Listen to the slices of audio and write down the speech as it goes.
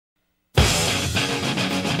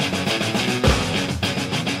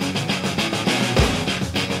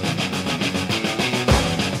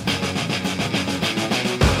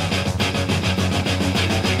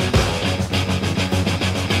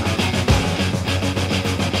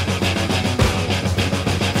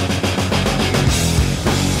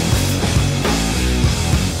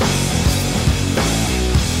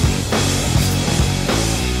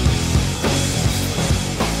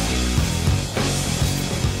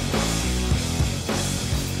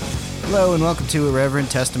Hello and welcome to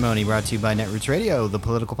Irreverent Testimony, brought to you by Netroots Radio, the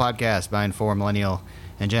political podcast by and for millennial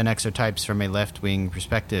and Gen Xer types from a left-wing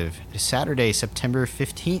perspective. It is Saturday, September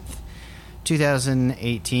 15th,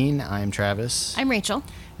 2018. I'm Travis. I'm Rachel.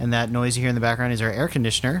 And that noise you hear in the background is our air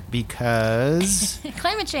conditioner because...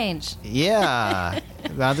 Climate change. Yeah.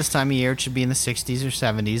 About this time of year, it should be in the 60s or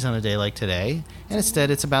 70s on a day like today. And instead,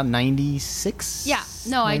 it's about 96? Yeah.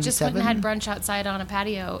 No, 97? I just went and had 97? brunch outside on a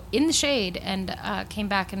patio in the shade and came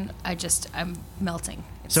back and I'm melting.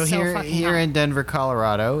 It's So here fucking hot. in Denver,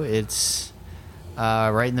 Colorado, it's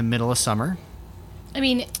right in the middle of summer. I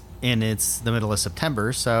mean... And it's the middle of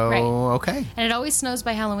September, so Right. okay. And it always snows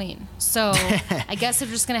by Halloween. So I guess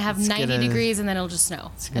we're just going to have 90 degrees and then it'll just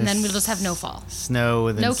snow. And then we'll just have no fall. Snow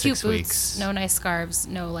within No 6 cute weeks. boots, no nice scarves,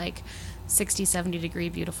 no like 60, 70 degree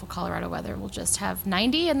beautiful Colorado weather. We'll just have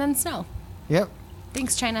 90 and then snow. Yep.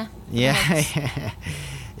 Thanks, China. Yeah.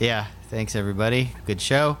 Yeah. Thanks, everybody. Good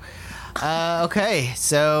show. Okay,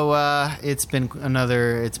 so it's been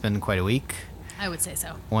quite a week. I would say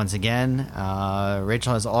so. Once again,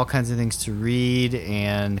 Rachel has all kinds of things to read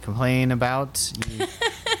and complain about.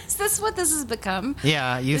 Is this what this has become?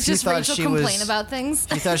 Yeah, It's just thought Rachel she complain was. about things.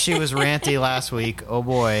 You thought she was ranty last week. Oh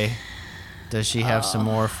boy, does she have some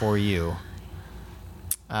more for you?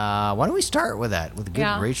 Why don't we start with that with a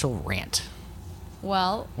good Rachel rant?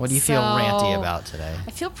 Well, What do you feel ranty about today? I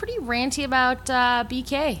feel pretty ranty about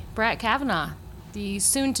BK, Brett Kavanaugh, the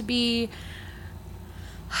soon-to-be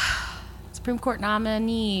Supreme Court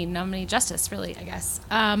nominee justice, really, I guess.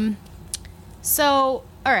 So,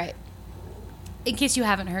 all right. In case you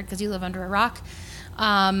haven't heard, because you live under a rock,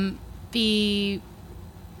 we're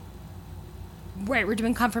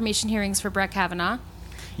doing confirmation hearings for Brett Kavanaugh.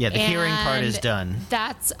 Yeah, the hearing part is And done.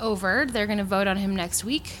 That's over. They're going to vote on him next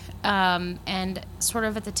week. And sort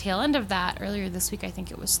of at the tail end of that, earlier this week, I think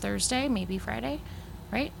it was Thursday, maybe Friday,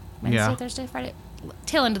 right? Wednesday, Yeah. Thursday, Friday.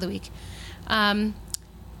 Tail end of the week.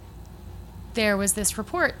 There was this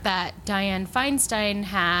report that Dianne Feinstein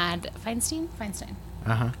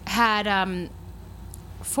had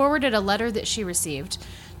forwarded a letter that she received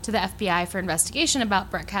to the FBI for investigation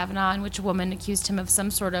about Brett Kavanaugh, in which a woman accused him of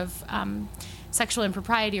some sort of sexual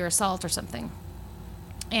impropriety or assault or something.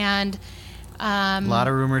 And A lot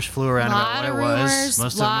of rumors flew around about what it was.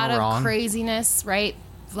 Most of them were wrong. A lot of craziness, right?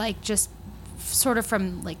 Like just sort of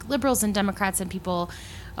from like liberals and Democrats and people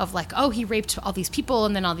of like, oh, he raped all these people,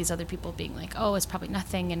 and then all these other people being like, oh, it's probably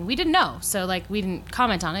nothing, and we didn't know, so like we didn't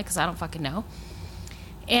comment on it because I don't fucking know.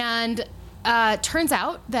 And turns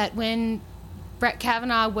out that when Brett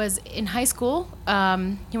Kavanaugh was in high school,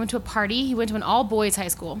 he went to a party. He went to an all-boys high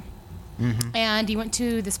school. Mm-hmm. And he went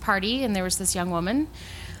to this party, and there was this young woman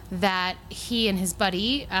that he and his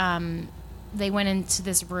buddy, they went into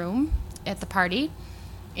this room at the party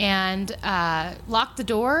and locked the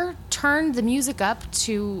door, turned the music up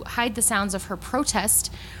to hide the sounds of her protest,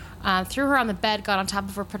 threw her on the bed, got on top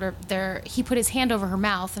of her, put her there. He put his hand over her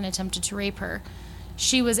mouth and attempted to rape her.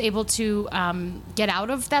 She was able to get out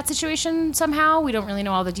of that situation somehow. We don't really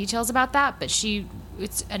know all the details about that, but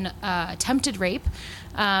it's an attempted rape.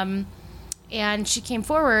 And she came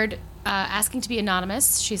forward asking to be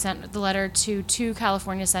anonymous. She sent the letter to 2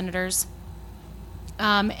 California senators.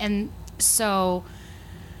 And so...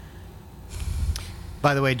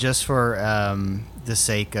 By the way, just for the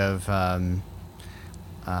sake of...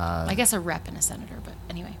 I guess a rep and a senator, but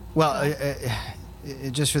anyway. Well,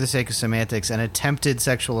 just for the sake of semantics, an attempted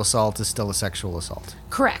sexual assault is still a sexual assault.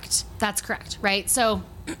 Correct. That's correct, right? So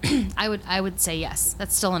I would say yes.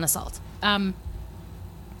 That's still an assault.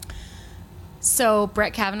 So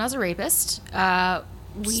Brett Kavanaugh's a rapist.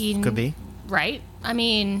 Could be. Right? I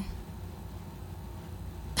mean,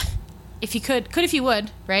 if he could if he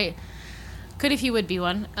would, right? Could if he would be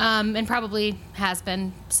one. And probably has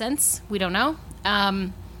been since. We don't know.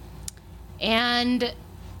 And,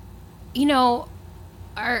 you know,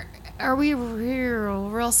 are we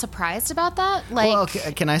real surprised about that? Like, Well,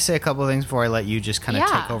 can I say a couple of things before I let you just kind of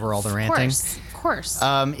take over all the ranting? Of course.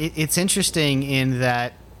 It's interesting in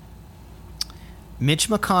that Mitch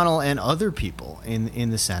McConnell and other people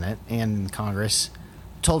in the Senate and Congress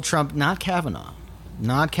told Trump, not Kavanaugh.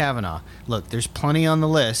 Look, there's plenty on the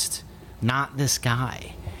list. Not this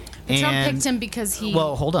guy. Trump picked him because he...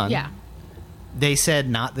 Well, hold on. Yeah. They said,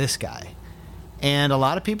 not this guy. And a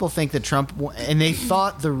lot of people think that Trump... And they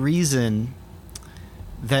thought the reason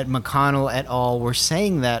that McConnell et al. Were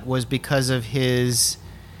saying that was because of his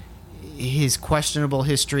questionable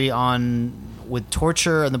history with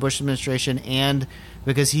torture in the Bush administration, and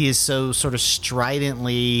because he is so sort of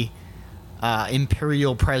stridently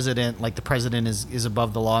imperial president, like the president is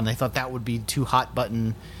above the law, and they thought that would be too hot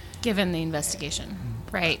button given the investigation,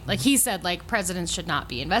 right? Like he said, like presidents should not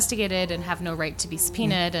be investigated and have no right to be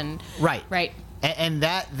subpoenaed, and Right. right. And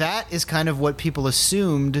that is kind of what people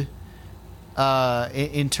assumed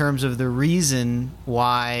in terms of the reason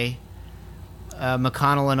why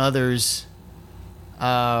McConnell and others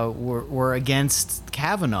were against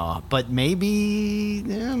Kavanaugh. But maybe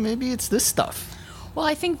it's this stuff. Well,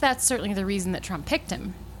 I think that's certainly the reason that Trump picked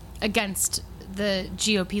him against the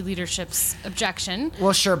GOP leadership's objection.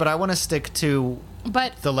 Well, sure, but I want to stick to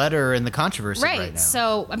But the letter and the controversy right now.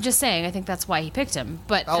 So I'm just saying, I think that's why he picked him.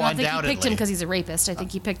 But I don't think he picked him because he's a rapist. I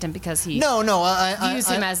think he picked him because he views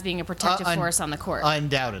him as being a protective force on the court.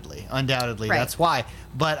 Undoubtedly, Right. that's why.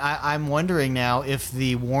 But I'm wondering now if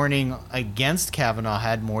the warning against Kavanaugh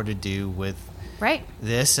had more to do with right.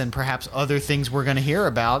 this and perhaps other things we're going to hear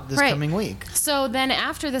about this coming week. So then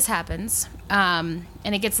after this happens, and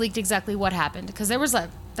it gets leaked exactly what happened, because there was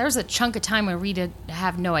a chunk of time where we did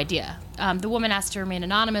have no idea. The woman asked to remain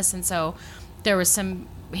anonymous, and so there was some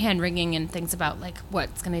hand-wringing and things about like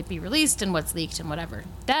what's going to be released and what's leaked and whatever.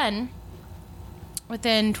 Then,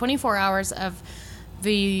 within 24 hours of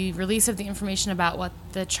the release of the information about what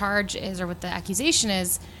the charge is or what the accusation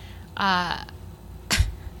is,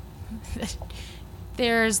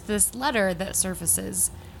 there's this letter that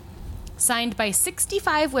surfaces, signed by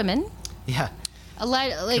 65 women. Yeah.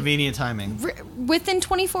 Convenient timing. Within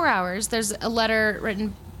 24 hours, there's a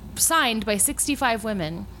letter signed by 65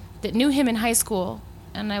 women that knew him in high school.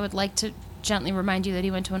 And I would like to gently remind you that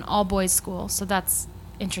he went to an all-boys school, so that's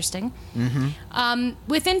interesting. Mm-hmm.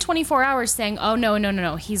 Within 24 hours saying, oh,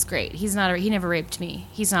 no, he's great. He never raped me.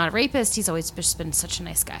 He's not a rapist. He's always just been such a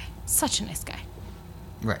nice guy. Such a nice guy.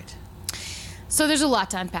 Right. So there's a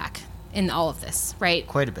lot to unpack in all of this, right?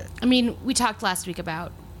 Quite a bit. I mean, we talked last week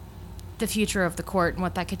about the future of the court and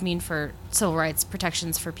what that could mean for civil rights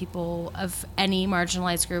protections for people of any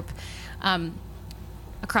marginalized group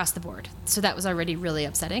across the board. So that was already really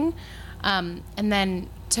upsetting. And then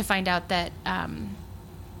to find out that,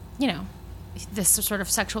 this sort of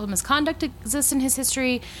sexual misconduct exists in his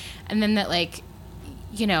history, and then that,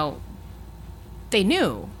 they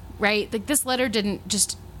knew, right? Like, this letter didn't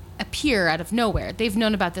just appear out of nowhere. They've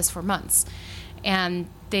known about this for months. And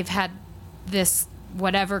they've had this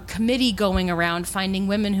whatever committee going around finding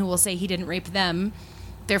women who will say he didn't rape them,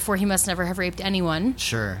 therefore he must never have raped anyone.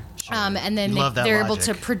 Sure. And then they're able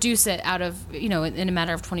to produce it out of, in a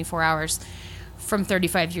matter of 24 hours from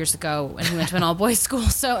 35 years ago when he went to an all-boys school.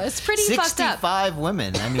 So it's pretty fucked up. 65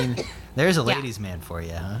 women. I mean, there's a ladies' man for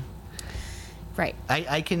you, huh? Right.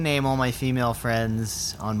 I can name all my female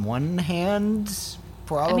friends on one hand,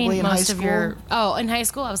 probably in high school. In high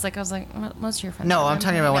school? I was like, most of your friends. No, I'm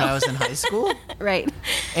talking about when I was in high school. Right.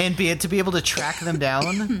 And to be able to track them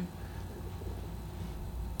down.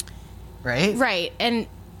 Right? Right. And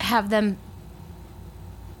have them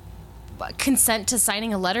consent to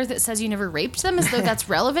signing a letter that says you never raped them, as though that's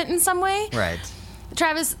relevant in some way. Right.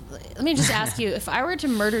 Travis, let me just ask you, if I were to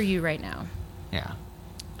murder you right now. Yeah.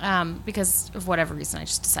 Because of whatever reason, I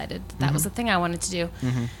just decided that was the thing I wanted to do.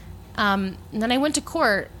 Mm-hmm. And then I went to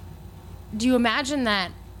court. Do you imagine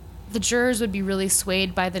that the jurors would be really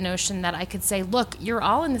swayed by the notion that I could say, look, you're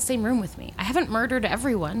all in the same room with me. I haven't murdered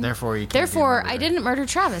everyone. Therefore, you can't be a I didn't murder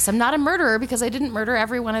Travis. I'm not a murderer because I didn't murder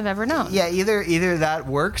everyone I've ever known. Yeah, either that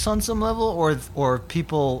works on some level, or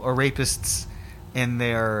people or rapists and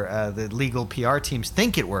their the legal PR teams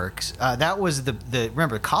think it works. That was the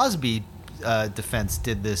remember Cosby defense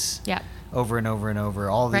did this. Yeah. Over and over and over.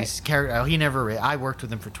 All these characters. I worked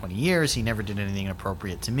with him for 20 years. He never did anything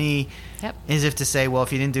inappropriate to me. Yep. As if to say, well,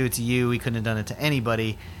 if he didn't do it to you, he couldn't have done it to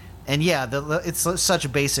anybody. And yeah, it's such a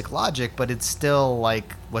basic logic, but it's still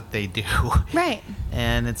like what they do. Right.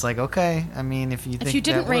 And it's like, okay, I mean, if you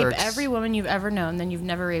didn't rape works, every woman you've ever known, then you've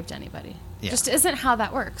never raped anybody. Yeah. Just isn't how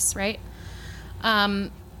that works, right?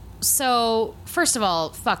 So first of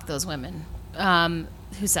all, fuck those women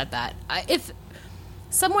who said that. If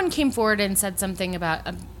someone came forward and said something about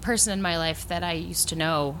a person in my life that I used to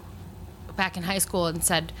know back in high school and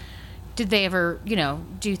said, did they ever,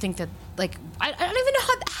 do you think that, like, I don't even know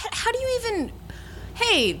how do you even,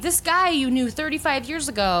 hey, this guy you knew 35 years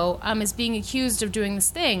ago is being accused of doing this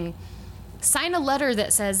thing. Sign a letter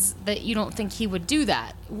that says that you don't think he would do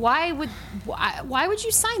that. Why would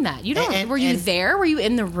you sign that? You don't. Were you there? Were you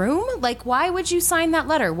in the room? Like, why would you sign that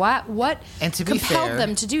letter? What and to be compelled fair,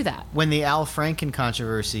 them to do that? When the Al Franken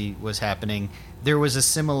controversy was happening, there was a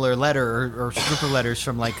similar letter or group of letters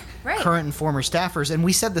from current and former staffers, and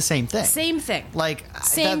we said the same thing. Same thing.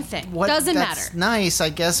 Thing. Doesn't that's matter. Nice, I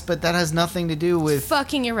guess, but that has nothing to do with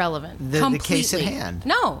fucking irrelevant. the case at hand.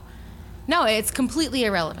 No, No, it's completely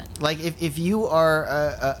irrelevant. Like, if you are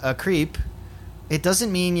a creep, it doesn't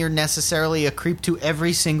mean you're necessarily a creep to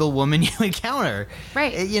every single woman you encounter.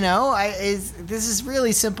 Right. You know, this is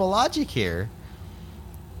really simple logic here.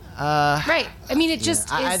 Right. I mean, it just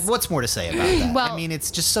is... what's more to say about that? Well, I mean, it's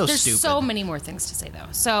just so there's stupid. so many more things to say, though.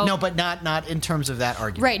 So No, but not in terms of that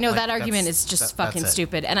argument. Right, no, Like, that argument is just fucking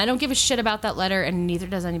stupid. And I don't give a shit about that letter, and neither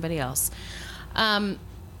does anybody else.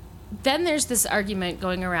 Then there's this argument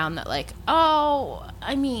going around that, like, oh,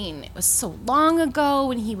 I mean, it was so long ago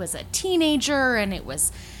when he was a teenager, and it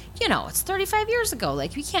was, you know, it's 35 years ago.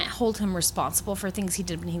 Like, we can't hold him responsible for things he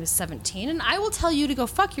did when he was 17. And I will tell you to go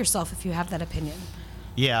fuck yourself if you have that opinion.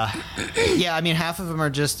 Yeah. Yeah, I mean, half of them are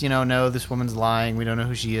just, you know, no, this woman's lying. We don't know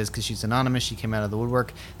who she is because she's anonymous. She came out of the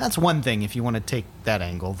woodwork. That's one thing if you want to take that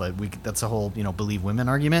angle. That's a whole, you know, believe women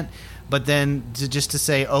argument. But then just to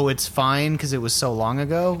say, oh, it's fine because it was so long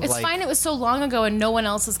ago. It's fine. It was so long ago and no one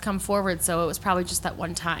else has come forward. So it was probably just that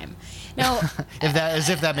one time. No, as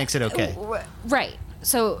if that makes it okay. Right.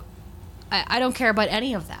 So I don't care about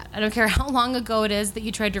any of that. I don't care how long ago it is that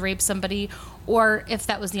you tried to rape somebody, or if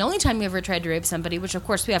that was the only time you ever tried to rape somebody, which of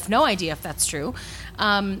course we have no idea if that's true.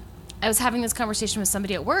 I was having this conversation with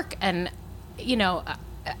somebody at work, and, you know,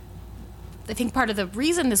 I think part of the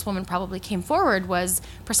reason this woman probably came forward was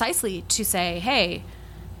precisely to say, hey,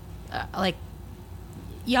 like,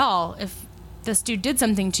 y'all, if this dude did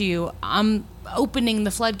something to you, I'm opening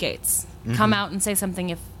the floodgates. Mm-hmm. Come out and say something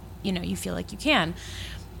if, you know, you feel like you can.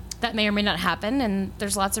 That may or may not happen, and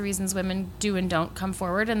there's lots of reasons women do and don't come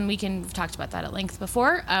forward, and we've talked about that at length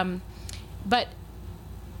before. But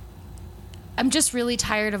I'm just really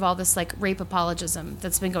tired of all this, like, rape apologism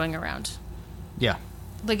that's been going around. Yeah.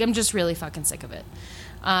 Like, I'm just really fucking sick of it.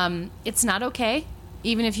 It's not okay,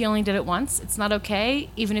 even if you only did it once. It's not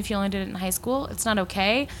okay, even if you only did it in high school. It's not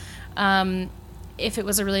okay. If it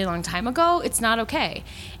was a really long time ago, it's not okay.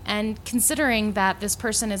 And considering that this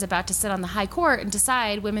person is about to sit on the high court and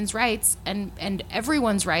decide women's rights and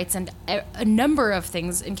everyone's rights and a number of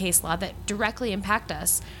things in case law that directly impact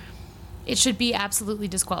us, it should be absolutely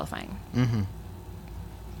disqualifying. Mm-hmm.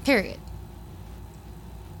 Period.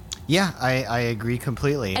 Yeah, I agree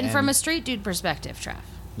completely. And from a straight dude perspective, Trav.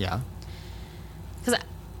 Yeah. Because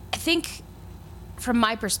I think, from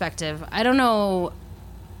my perspective, I don't know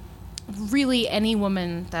really any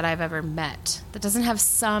woman that I've ever met that doesn't have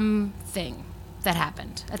something that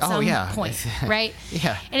happened at some point, right?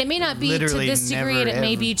 Yeah. And it may not be literally to this degree, and it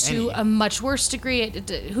may be to a much worse degree.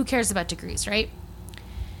 Who cares about degrees, right?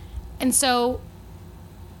 And so,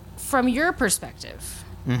 from your perspective,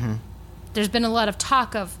 mm-hmm. there's been a lot of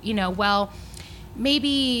talk of, you know, well,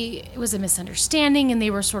 maybe it was a misunderstanding and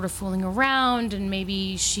they were sort of fooling around, and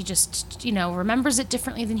maybe she just, you know, remembers it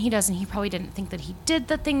differently than he does, and he probably didn't think that he did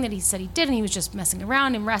the thing that he said he did, and he was just messing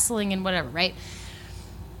around and wrestling and whatever, right?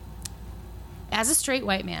 As a straight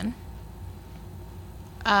white man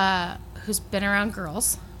who's been around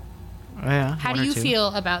girls, how do you feel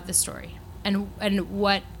about this story? And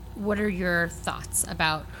what are your thoughts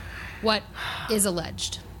about what is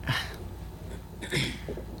alleged?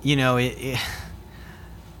 You know, it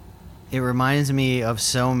reminds me of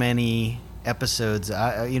so many episodes.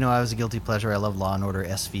 I was a guilty pleasure. I love Law and Order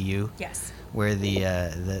SVU. Yes. Where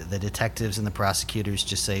the detectives and the prosecutors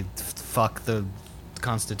just say fuck the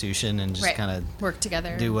Constitution and just kind of work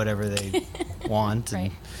together, do whatever they want.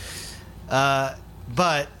 Right.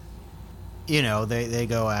 But you know, they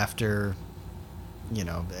go after, you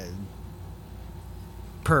know,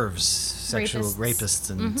 pervs, sexual rapists,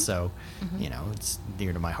 and mm-hmm. so mm-hmm. you know, it's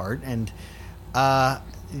dear to my heart. And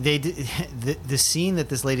the scene that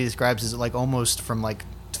this lady describes is like almost from like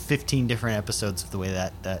 15 different episodes of the way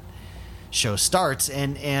that show starts,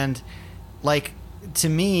 and like, to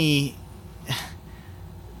me,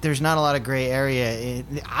 there's not a lot of gray area.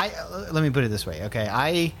 Let me put it this way,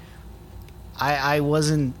 okay? I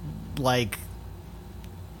wasn't like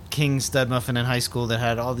King Stud Muffin in high school that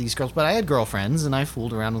had all these girls, but I had girlfriends, and I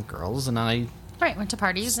fooled around with girls, and I went to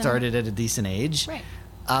parties, started at a decent age, right?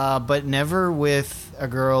 But never with a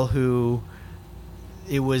girl who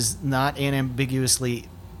it was not unambiguously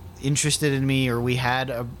interested in me, or we had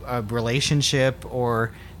a relationship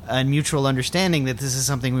or a mutual understanding that this is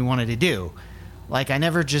something we wanted to do. Like, I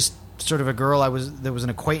never just sort of a girl that was an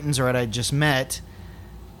acquaintance or that I just met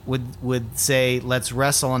would say, let's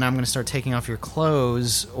wrestle, and I'm going to start taking off your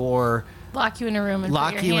clothes, or lock you in a room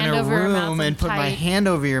and put my hand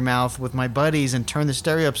over your mouth with my buddies and turn the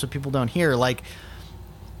stereo up so people don't hear. Like,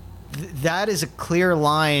 that is a clear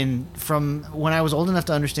line from when I was old enough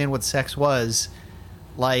to understand what sex was.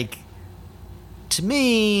 Like, to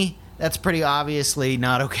me, that's pretty obviously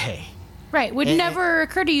not okay. Right. Would never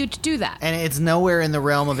occur to you to do that. And it's nowhere in the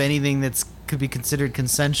realm of anything that's could be considered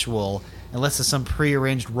consensual unless it's some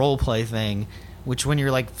prearranged role play thing, which when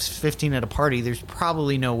you're like 15 at a party, there's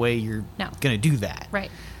probably no way you're going to do that.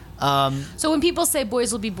 Right. So when people say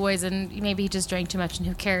boys will be boys and maybe he just drank too much and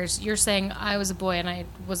who cares, you're saying I was a boy and I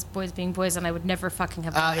was boys being boys and I would never fucking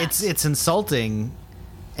have done that. It's insulting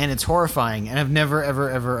and it's horrifying, and I've never, ever,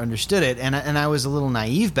 ever understood it. And I was a little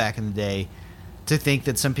naive back in the day to think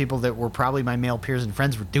that some people that were probably my male peers and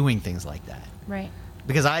friends were doing things like that. Right.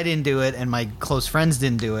 Because I didn't do it and my close friends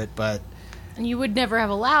didn't do it, but... And you would never have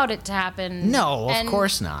allowed it to happen. No, of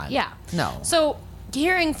course not. Yeah. No. So,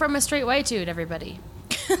 hearing from a straight white dude, everybody...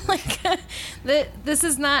 like this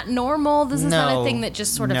is not normal. This is not a thing that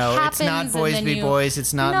just sort of happens. It's not boys be boys.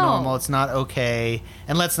 It's not normal. It's not okay.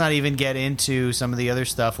 And let's not even get into some of the other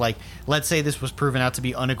stuff. Like, let's say this was proven out to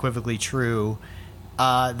be unequivocally true.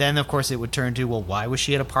 Then, of course, it would turn to, well, why was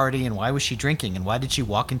she at a party and why was she drinking and why did she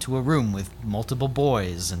walk into a room with multiple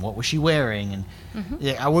boys and what was she wearing? And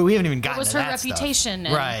yeah, we haven't even gotten to that What was her reputation?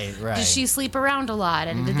 And right. Did she sleep around a lot?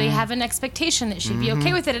 And did they have an expectation that she'd be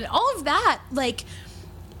okay with it? And all of that, like...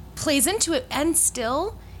 plays into it. And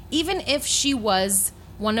still, even if she was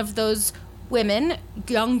one of those women,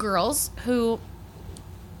 young girls who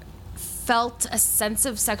felt a sense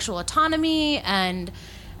of sexual autonomy and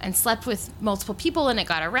slept with multiple people and it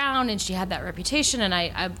got around and she had that reputation, and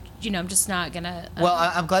I'm just not gonna well,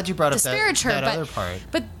 I'm glad you brought up disparage that her, other part,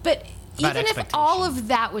 but even if all of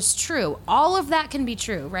that was true, all of that can be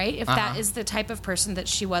true, right? If that is the type of person that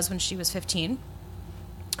she was when she was 15,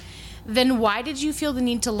 then why did you feel the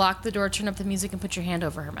need to lock the door, turn up the music, and put your hand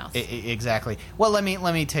over her mouth? Exactly. Well, let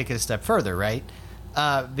me take it a step further, right?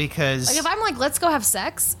 Because like if I'm like, let's go have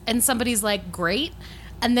sex, and somebody's like, great,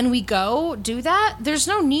 and then we go do that, there's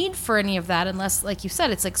no need for any of that unless, like you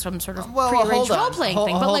said, it's like some sort of prearranged role-playing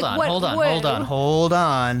thing. But hold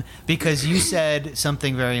on, because you said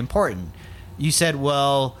something very important. You said,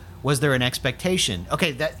 well, was there an expectation?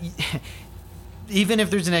 Okay, that even if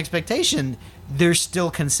there's an expectation, there's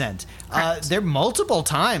still consent. There multiple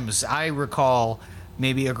times I recall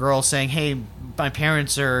maybe a girl saying, hey, my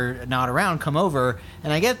parents are not around, come over,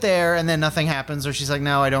 and I get there and then nothing happens, or she's like,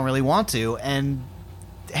 no, I don't really want to, and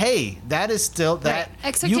hey, that is still that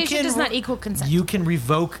expectation does not equal consent. You can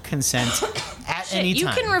revoke consent at any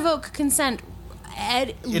time. You can revoke consent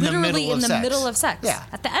literally in the middle of sex. Yeah.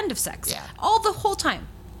 At the end of sex. Yeah. The whole time.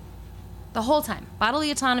 The whole time. Bodily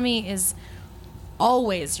autonomy is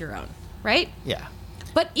always your own, right? Yeah.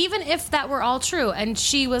 But even if that were all true and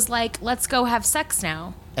she was like, let's go have sex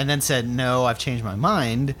now, and then said, no, I've changed my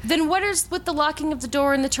mind, then what is with the locking of the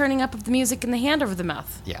door and the turning up of the music and the hand over the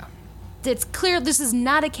mouth? Yeah. It's clear this is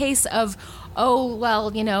not a case of, oh,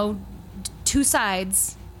 well, two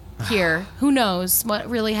sides here. Who knows what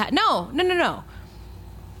really happened? No.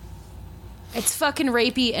 It's fucking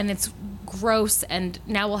rapey and it's gross, and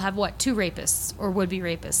now we'll have, two rapists or would-be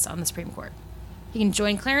rapists on the Supreme Court. You can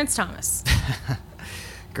join Clarence Thomas.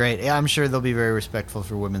 Great. Yeah, I'm sure they'll be very respectful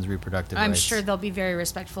for women's reproductive rights. I'm sure they'll be very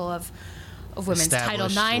respectful of women's Title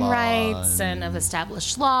IX rights and of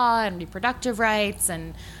established law and reproductive rights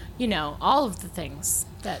and, all of the things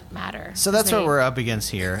that matter. So that's what we're up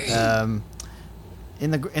against here.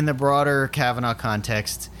 In the broader Kavanaugh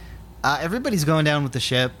context, everybody's going down with the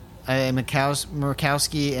ship.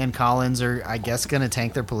 Murkowski and Collins are, I guess, going to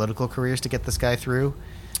tank their political careers to get this guy through.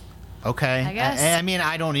 Okay. I guess. I mean,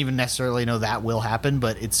 I don't even necessarily know that will happen,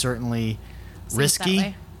 but it's certainly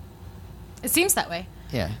risky. It seems that way.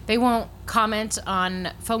 Yeah. They won't comment on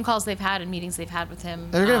phone calls they've had and meetings they've had with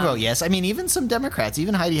him. They're going to vote yes. I mean, even some Democrats,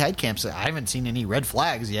 even Heidi Heitkamp, I haven't seen any red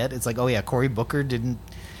flags yet. It's like, oh yeah, Cory Booker didn't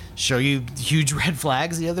show you huge red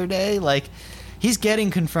flags the other day. Like, he's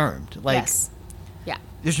getting confirmed. Like, yes. Yeah.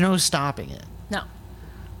 There's no stopping it. No.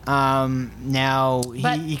 Now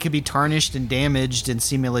he could be tarnished and damaged and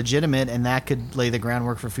seem illegitimate, and that could lay the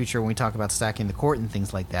groundwork for future when we talk about stacking the court and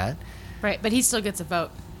things like that. Right, but he still gets a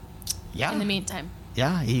vote. Yeah. In the meantime.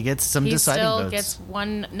 Yeah, he gets some deciding votes. He still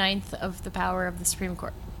gets 1/9 of the power of the Supreme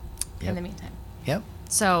Court. Yep. In the meantime. Yep.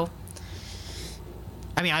 So.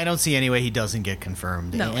 I mean, I don't see any way he doesn't get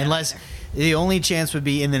confirmed. No. Unless the only chance would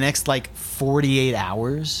be in the next 48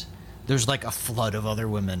 hours, there's a flood of other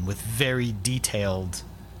women with very detailed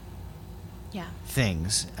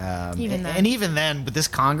things. Even then. And even then, with this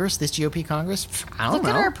Congress, this GOP Congress, I don't know.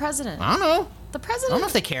 Look at our president. I don't know. The president. I don't know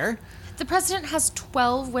if they care. The president has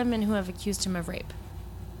 12 women who have accused him of rape.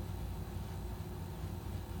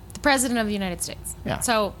 The president of the United States. Yeah.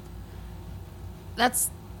 So, that's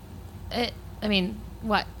it. I mean,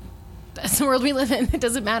 what? That's the world we live in. It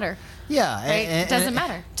doesn't matter. Yeah. Right? It doesn't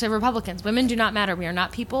matter to Republicans. Women do not matter. We are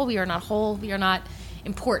not people. We are not whole. We are not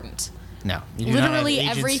important. No. You do not have Literally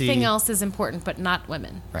agency. everything else is important, but not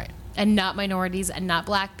women. Right. And not minorities, and not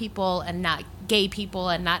black people, and not gay people,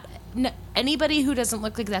 and not anybody who doesn't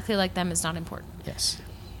look exactly like them is not important. Yes.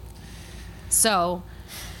 So,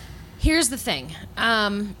 here's the thing.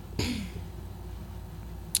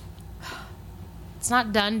 It's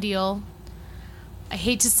not done deal. I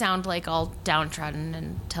hate to sound like all downtrodden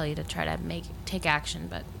and tell you to try to take action,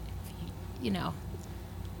 but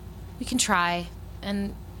we can try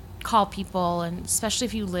and call people, and especially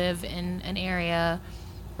if you live in an area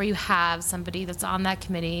where you have somebody that's on that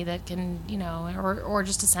committee that can, or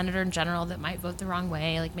just a senator in general that might vote the wrong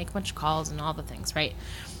way, like make a bunch of calls and all the things, right?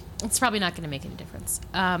 It's probably not going to make any difference.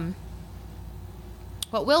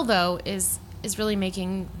 What will, though, is really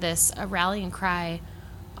making this a rallying cry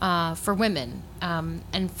for women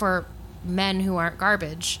and for men who aren't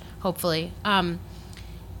garbage, hopefully,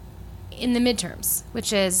 in the midterms,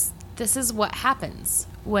 which is this is what happens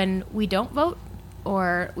when we don't vote,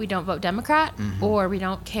 or we don't vote Democrat, or we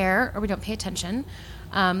don't care, or we don't pay attention.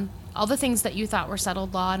 All the things that you thought were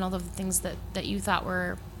settled law, and all the things that you thought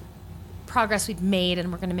were progress we'd made,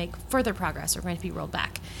 and we're going to make further progress, are going to be rolled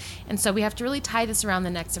back. And so we have to really tie this around the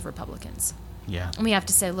necks of Republicans. Yeah. And we have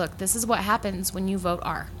to say, look, this is what happens when you vote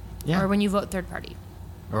R, Yeah. or when you vote third party.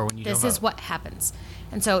 Or when you This don't is vote. what happens.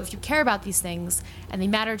 And so if you care about these things and they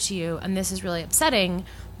matter to you, and this is really upsetting,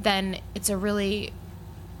 then it's a really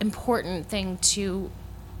important thing to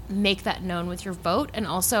make that known with your vote, and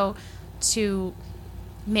also to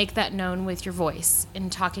make that known with your voice in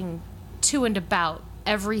talking to and about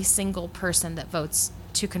every single person that votes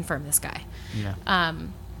to confirm this guy. Yeah.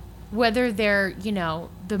 Whether they're,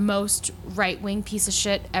 the most right-wing piece of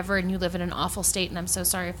shit ever, and you live in an awful state, and I'm so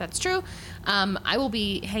sorry if that's true, I will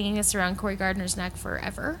be hanging this around Cory Gardner's neck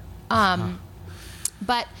forever.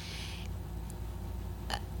 But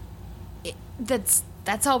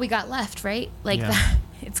that's all we got left, right? Like, Yeah.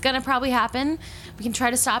 it's going to probably happen. We can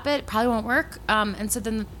try to stop it. It probably won't work. And so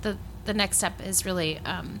then the next step is really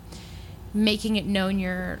making it known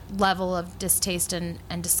your level of distaste and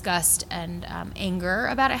disgust and anger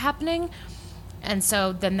about it happening. And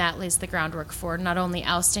so then that lays the groundwork for not only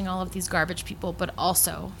ousting all of these garbage people, but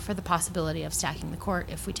also for the possibility of stacking the court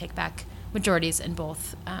if we take back majorities in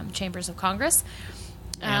both chambers of Congress.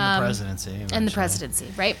 And the presidency. And the eventually. presidency,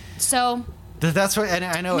 right? So That's what, and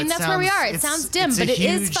I know. that's where we are. It sounds dim, but it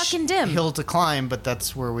is fucking dim. Hill to climb, but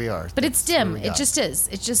that's where we are. But it's dim. That's where we It just is.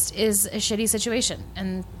 It just is a shitty situation,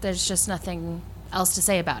 and there's just nothing else to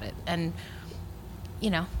say about it. And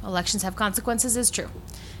elections have consequences, is true.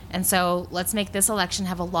 And so let's make this election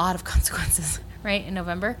have a lot of consequences, right? In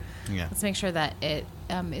November, Yeah. Let's make sure that it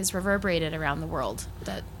is reverberated around the world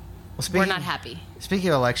that Well, we're not happy. Speaking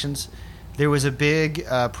of elections, there was a big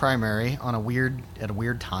primary at a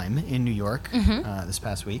weird time in New York this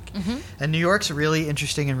past week, and New York's really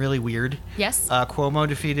interesting and really weird. Yes. Cuomo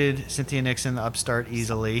defeated Cynthia Nixon, the upstart,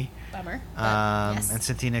 easily. Bummer. But yes. And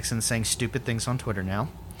Cynthia Nixon's saying stupid things on Twitter now.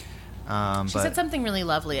 She said something really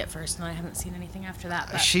lovely at first, and I haven't seen anything after that.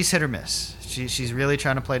 But She's hit or miss. She's really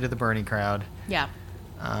trying to play to the Bernie crowd. yeah.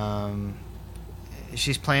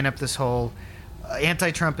 She's playing up this whole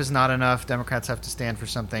anti-Trump is not enough. Democrats have to stand for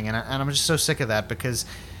something, and I'm just so sick of that, because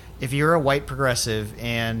if you're a white progressive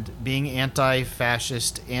and being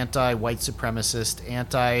anti-fascist, anti-white supremacist,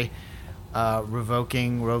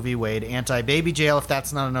 revoking Roe v. Wade, anti-baby jail, if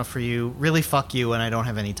that's not enough for you, really fuck you, and I don't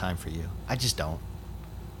have any time for you. I just don't.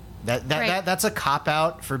 That's a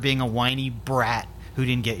cop-out for being a whiny brat who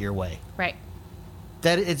didn't get your way. Right.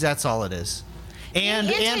 That's all it is. And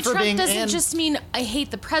for anti-Trump being doesn't just mean I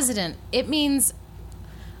hate the president. It means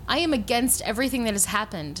I am against everything that has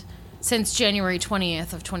happened since January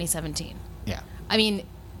 20th of 2017. Yeah. I mean,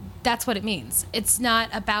 that's what it means. It's not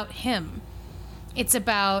about him. It's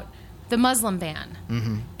about the Muslim ban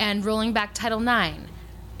and rolling back Title IX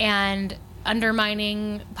and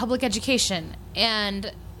undermining public education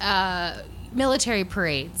and military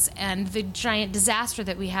parades and the giant disaster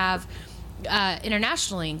that we have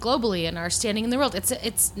internationally and globally and our standing in the world.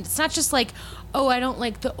 It's not just like, oh, I don't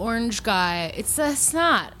like the orange guy. It's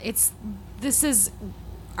not. This is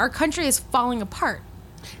our country is falling apart.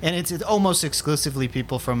 And it's almost exclusively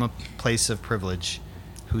people from a place of privilege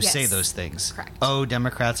who Yes. say those things. Correct. Oh,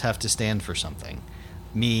 Democrats have to stand for something.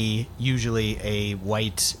 Me, usually a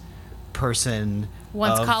white person,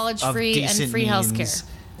 Wants of- college of free and decent free means. healthcare.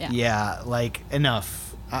 Yeah, like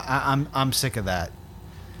enough. I'm sick of that.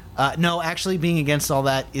 No, actually, being against all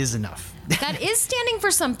that is enough. That is standing for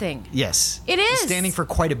something. Yes, It is. standing for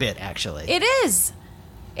quite a bit, actually. It is.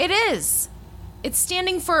 It is. It's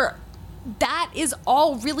standing for that is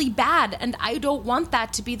all really bad, and I don't want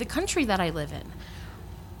that to be the country that I live in.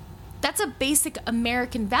 That's a basic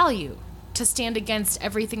American value, to stand against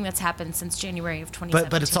everything that's happened since January of 2017.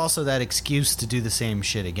 But it's also that excuse to do the same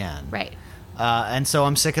shit again. Right. And so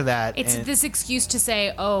I'm sick of that. It's this excuse to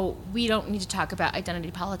say, oh, we don't need to talk about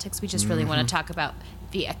identity politics. We just really want to talk about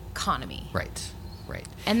the economy. Right.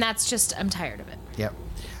 And that's just, I'm tired of it. Yep.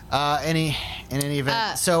 In any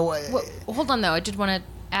event, Hold on, though. I did want to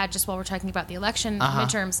add, just while we're talking about the election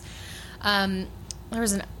midterms, there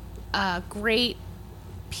was a great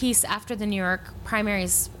piece after the New York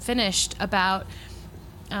primaries finished about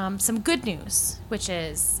some good news, which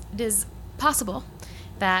is it is possible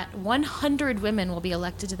that 100 women will be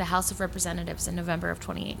elected to the House of Representatives in November of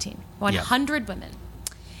 2018. 100 women.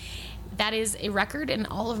 That is a record in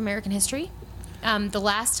all of American history. The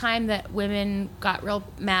last time that women got real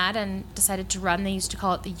mad and decided to run, they used to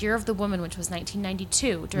call it the Year of the Woman, which was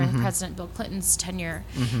 1992 during President Bill Clinton's tenure.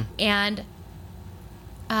 And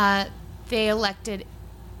they elected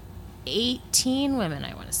 18 women,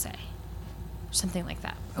 I want to say. Something like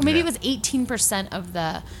that. Or maybe it was 18% of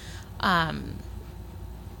the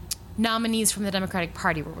nominees from the Democratic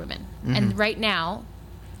Party were women. And right now,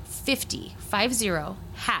 50,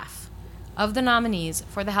 half of the nominees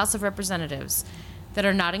for the House of Representatives that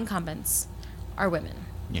are not incumbents are women.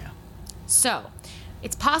 Yeah. So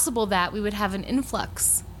it's possible that we would have an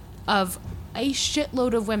influx of a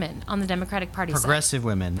shitload of women on the Democratic Party Progressive side.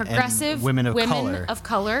 Women. Progressive and women of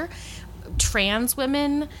color. Trans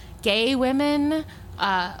women, gay women,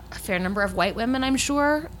 a fair number of white women, I'm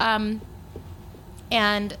sure.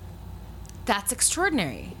 And that's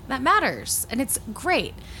extraordinary. That matters. And it's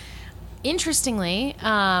great. Interestingly,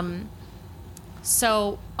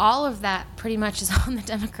 so all of that pretty much is on the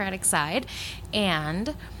Democratic side.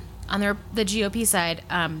 And on the GOP side,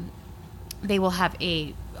 they will have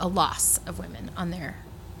a loss of women on their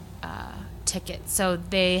ticket. So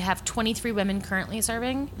they have 23 women currently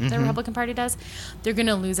serving, the Republican Party does. They're going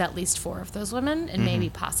to lose at least 4 of those women, and maybe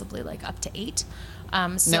possibly like up to 8.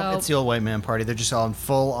 No, it's the old white man party. They're just all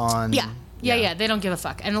full on. Yeah, they don't give a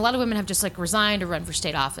fuck. And a lot of women have just like resigned or run for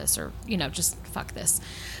state office or, just fuck this.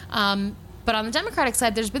 But on the Democratic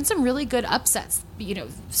side, there's been some really good upsets.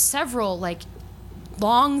 Several like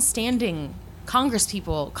long-standing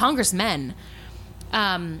congressmen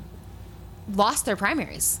lost their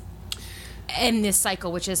primaries in this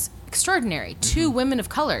cycle, which is extraordinary. 2 women of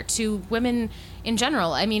color, 2 women in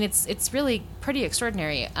general. I mean, it's really pretty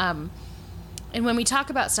extraordinary. And when we talk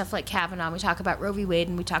about stuff like Kavanaugh, we talk about Roe v. Wade,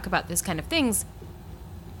 and we talk about this kind of things,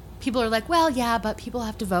 people are like, well, yeah, but people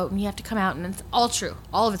have to vote, and you have to come out, and it's all true.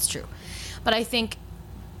 All of it's true. But I think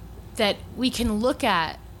that we can look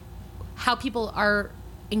at how people are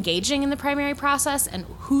engaging in the primary process and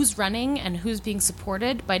who's running and who's being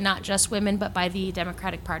supported by not just women, but by the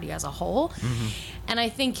Democratic Party as a whole. And I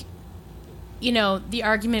think, the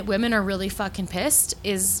argument women are really fucking pissed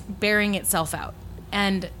is bearing itself out.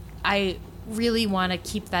 And I really want to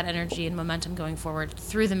keep that energy and momentum going forward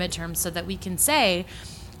through the midterms so that we can say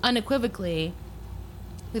unequivocally,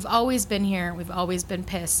 we've always been here, we've always been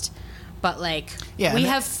pissed, but we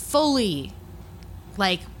have fully,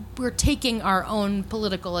 we're taking our own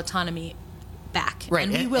political autonomy back. Right.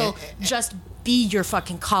 And we will just be your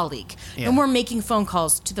fucking colleague. Yeah. And we're making phone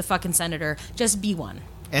calls to the fucking senator. Just be one.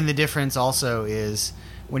 And the difference also is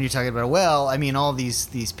when you're talking about, well, I mean, all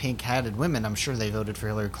these pink-hatted women, I'm sure they voted for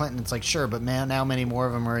Hillary Clinton. It's like, sure, but now many more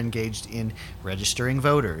of them are engaged in registering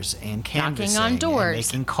voters and canvassing, knocking on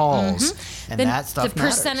doors, and making calls, and that stuff The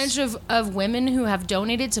percentage of women who have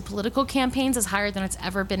donated to political campaigns is higher than it's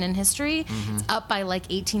ever been in history. It's up by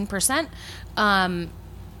 18%.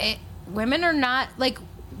 Women are not like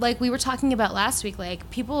we were talking about last week,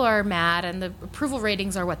 people are mad and the approval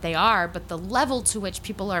ratings are what they are, but the level to which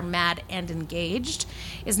people are mad and engaged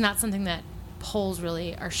is not something that polls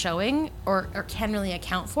really are showing or can really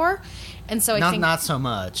account for. And so I think not so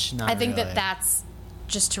much. I think really. that's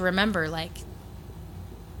just to remember,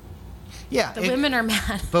 yeah, women are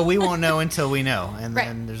mad. But we won't know until we know. And Right.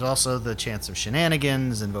 then there's also the chance of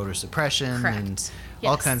shenanigans and voter suppression Correct. and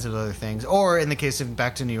all kinds of other things. Or in the case of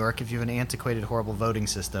back to New York, if you have an antiquated, horrible voting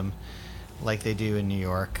system like they do in New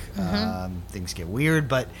York, things get weird.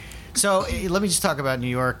 But so let me just talk about New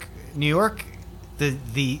York. New York,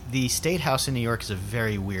 the state house in New York is a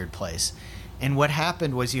very weird place. And what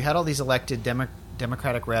happened was you had all these elected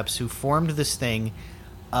Democratic reps who formed this thing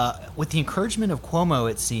with the encouragement of Cuomo,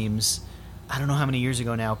 it seems, I don't know how many years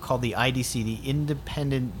ago now, called the IDC, the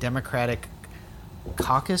Independent Democratic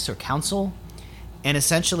Caucus or Council. And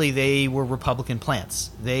essentially they were Republican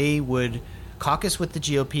plants. They would caucus with the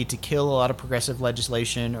GOP to kill a lot of progressive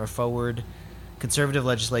legislation or forward conservative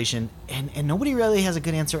legislation, and nobody really has a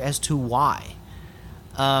good answer as to why.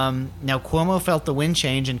 Now Cuomo felt the wind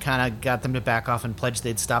change and kind of got them to back off and pledge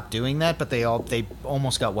they'd stop doing that, but they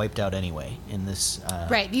almost got wiped out anyway in this.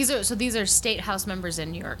 Right. These are state house members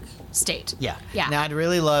in New York State. Yeah. Yeah. Now I'd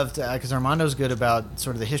really loved because Armando's good about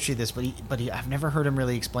sort of the history of this, but I've never heard him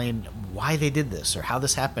really explain why they did this or how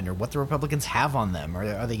this happened or what the Republicans have on them, or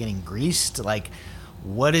are they getting greased? Like,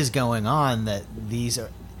 what is going on that these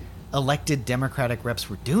elected Democratic reps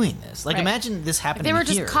were doing this? Like, Right. imagine this happening They were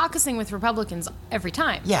just here. caucusing with Republicans every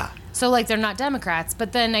time. Yeah. So, like, they're not Democrats,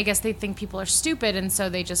 but then I guess they think people are stupid, and so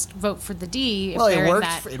they just vote for the D. If Well, they're it in worked.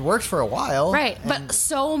 that. It worked for a while, Right. and But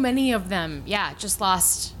so many of them, just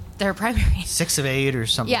lost their primaries. 6 of 8 or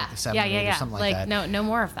something. Yeah, 7 of 8 or something like that. no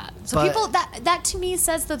more of that. So But- people, that to me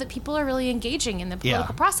says though that people are really engaging in the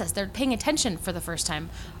political Yeah. process. They're paying attention for the first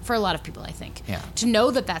time for a lot of people, I think. Yeah. To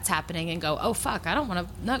know that that's happening and go, oh fuck, I don't want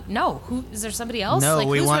to. No, who is there? Somebody else? No, like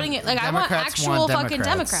we who's want- running it? Like I want Democrats actual want fucking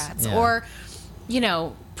Democrats. Democrats Yeah. or,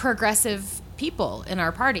 progressive people in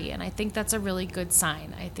our party, and I think that's a really good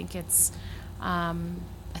sign. I think it's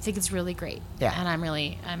really great. Yeah. And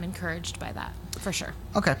I'm encouraged by that for sure.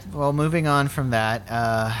 Okay. Well, moving on from that,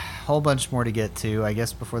 whole bunch more to get to. I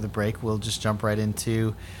guess before the break, we'll just jump right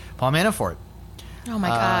into Paul Manafort. Oh my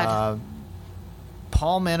God.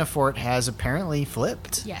 Paul Manafort has apparently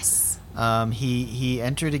flipped. Yes. He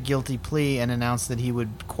entered a guilty plea and announced that he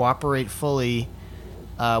would cooperate fully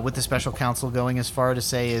with the special counsel, going as far to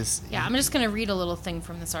say is... Yeah, I'm just going to read a little thing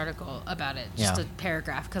from this article about it, just Yeah. a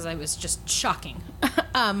paragraph, because I was just shocking.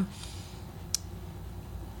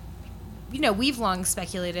 We've long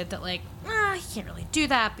speculated that, like, he can't really do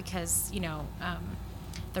that because,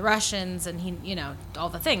 the Russians and he, all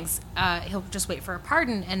the things. He'll just wait for a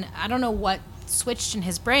pardon. And I don't know what switched in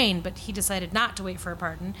his brain, but he decided not to wait for a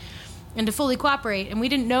pardon and to fully cooperate. And we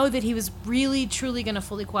didn't know that he was really, truly going to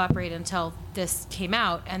fully cooperate until this came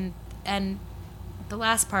out. And the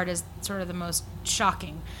last part is sort of the most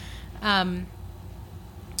shocking.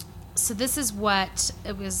 So this is what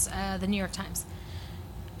it was, the New York Times.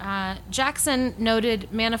 Jackson noted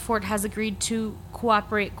Manafort has agreed to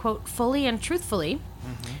cooperate, quote, fully and truthfully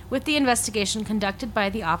with the investigation conducted by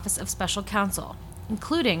the Office of Special Counsel,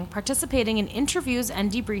 including participating in interviews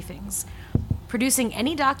and debriefings, producing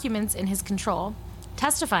any documents in his control,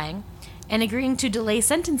 testifying, and agreeing to delay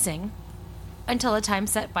sentencing until a time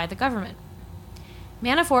set by the government.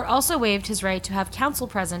 Manafort also waived his right to have counsel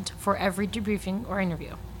present for every debriefing or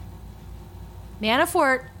interview.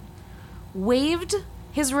 Manafort waived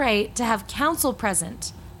his right to have counsel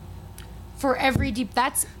present for every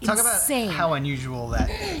that's Talk insane. about how unusual that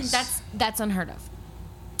is. That's unheard of.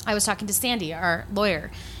 I was talking to Sandy, our lawyer,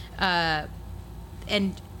 and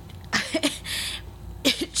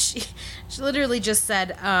she literally just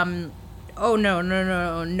said, "Oh no,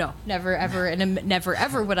 never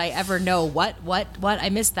ever would I ever know what I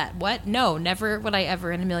missed that. What? No, never would I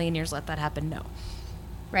ever in a million years let that happen. No,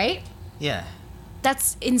 right? Yeah.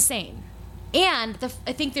 That's insane." And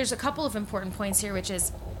I think there's a couple of important points here, which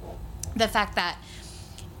is the fact that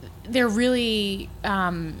they're really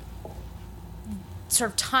sort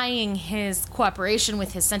of tying his cooperation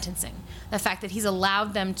with his sentencing. The fact that he's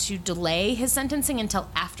allowed them to delay his sentencing until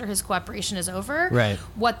after his cooperation is over. Right.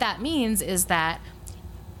 What that means is that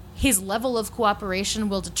his level of cooperation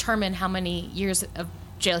will determine how many years of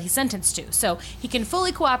jail he's sentenced to. So he can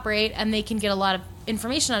fully cooperate and they can get a lot of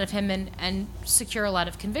information out of him and secure a lot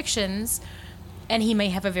of convictions, and he may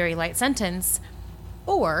have a very light sentence,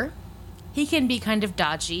 or he can be kind of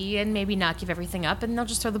dodgy and maybe not give everything up and they'll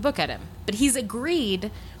just throw the book at him. But he's agreed,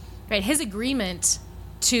 right? His agreement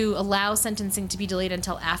to allow sentencing to be delayed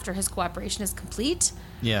until after his cooperation is complete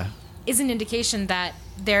Yeah. is an indication that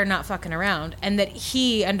they're not fucking around and that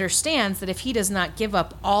he understands that if he does not give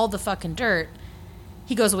up all the fucking dirt,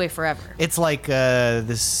 he goes away forever. It's like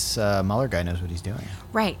this Mueller guy knows what he's doing.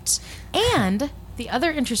 Right. And the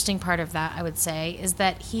other interesting part of that, I would say, is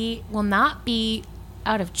that he will not be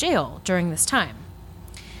out of jail during this time,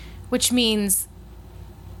 which means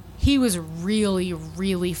he was really,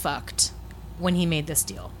 really fucked when he made this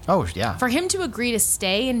deal. Oh, yeah. For him to agree to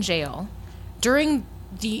stay in jail during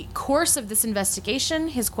the course of this investigation,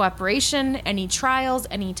 his cooperation, any trials,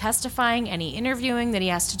 any testifying, any interviewing that he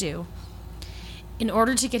has to do, in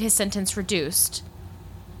order to get his sentence reduced,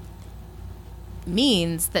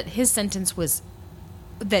 means that his sentence was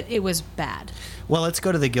bad. Well, let's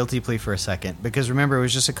go to the guilty plea for a second, because remember, it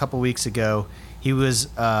was just a couple weeks ago. He was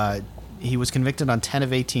convicted on 10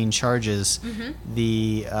 of 18 charges.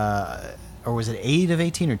 Mm-hmm. Or was it 8 of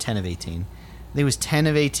 18 or 10 of 18? There was 10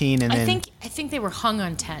 of 18, and then I think they were hung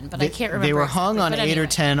on 10, but I can't remember. They were hung on exactly. 8 or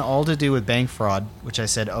Anyway. 10, all to do with bank fraud, which I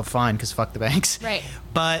said, oh, fine, because fuck the banks. Right.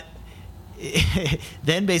 But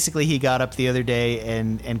then basically he got up the other day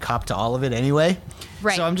and copped to all of it anyway.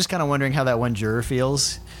 Right. So I'm just kind of wondering how that one juror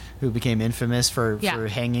feels, who became infamous for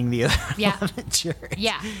hanging the other 11 jurors.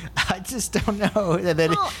 Yeah. I just don't know. And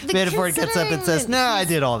then Manafort gets up and says, no, I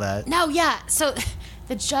did all that. No, yeah. So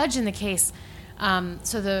the judge in the case,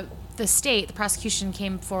 so the state, the prosecution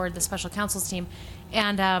came forward, the special counsel's team,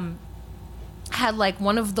 and had like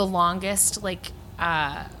one of the longest, like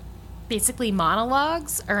basically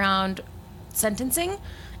monologues around sentencing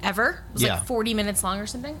ever. It was like 40 minutes long or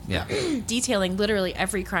something. Yeah. Detailing literally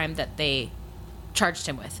every crime that they charged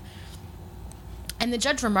him with. And the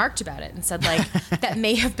judge remarked about it and said, like, that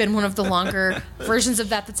may have been one of the longer versions of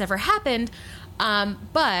that's ever happened.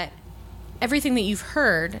 But everything that you've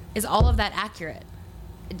heard, is all of that accurate?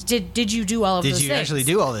 Did you do all of those things? Did you actually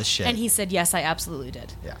do all this shit? And he said, yes, I absolutely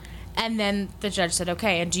did. Yeah. And then the judge said,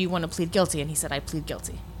 okay, and do you want to plead guilty? And he said, I plead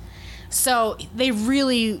guilty. So they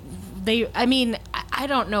really, I mean, I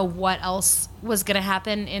don't know what else was going to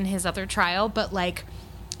happen in his other trial, but like,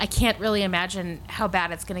 I can't really imagine how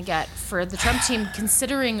bad it's going to get for the Trump team,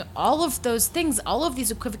 considering all of those things, all of these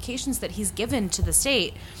equivocations that he's given to the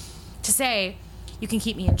state to say, you can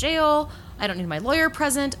keep me in jail. I don't need my lawyer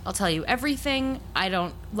present. I'll tell you everything.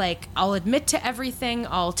 I'll admit to everything.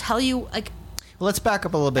 I'll tell you, like. Well, let's back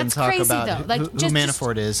up a little bit and That's talk crazy, about though. Like, who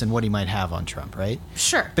Manafort is and what he might have on Trump, right?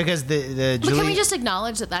 Sure. Because the But can we just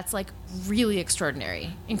acknowledge that that's like really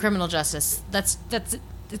extraordinary in criminal justice?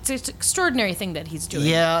 It's an extraordinary thing that he's doing.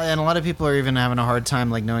 Yeah, and a lot of people are even having a hard time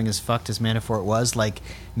like knowing as fucked as Manafort was. Like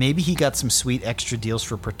maybe he got some sweet extra deals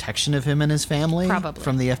for protection of him and his family Probably.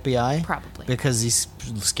 from the FBI. Probably. Because he's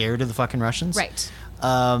scared of the fucking Russians. Right.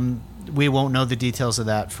 We won't know the details of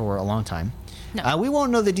that for a long time. No. We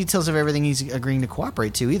won't know the details of everything he's agreeing to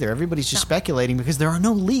cooperate to either. Everybody's just speculating because there are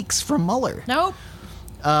no leaks from Mueller. Nope.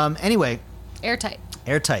 Anyway. Airtight.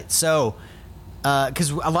 So, because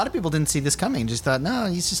a lot of people didn't see this coming, just thought, no,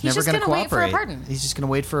 he's just never going to cooperate. Wait for a pardon. He's just going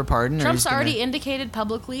to wait for a pardon. Trump's already indicated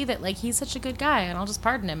publicly that like he's such a good guy and I'll just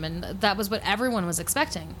pardon him, and that was what everyone was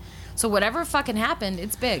expecting. So whatever fucking happened,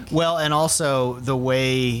 it's big. Well, and also the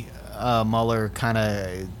way Mueller kind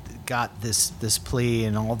of got this plea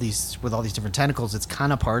and all these different tentacles, it's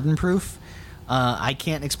kind of pardon proof. I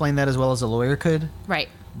can't explain that as well as a lawyer could. Right.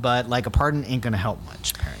 But like a pardon ain't going to help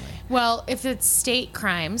much, apparently. Well, if it's state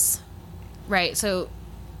crimes, right? So,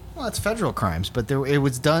 well, it's federal crimes, but it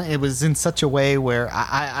was done. It was in such a way where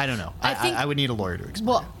I don't know. I would need a lawyer to explain.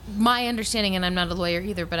 Well, my understanding, and I'm not a lawyer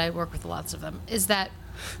either, but I work with lots of them, is that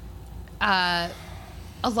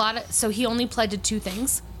so he only pled to 2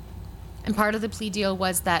 things. And part of the plea deal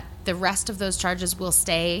was that the rest of those charges will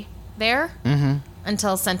stay there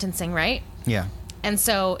until sentencing, right? Yeah. And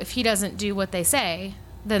so if he doesn't do what they say,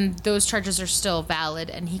 then those charges are still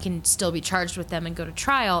valid and he can still be charged with them and go to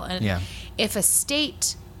trial. And if a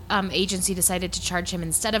state agency decided to charge him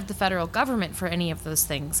instead of the federal government for any of those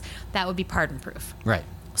things, that would be pardon proof. Right.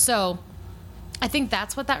 So I think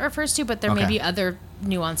that's what that refers to, but there may be other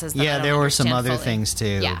nuances that I don't there were some other fully. things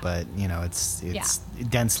too, but it's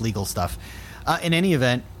dense legal stuff. In any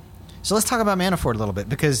event, so let's talk about Manafort a little bit,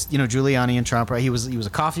 because Giuliani and Trump, right? He was a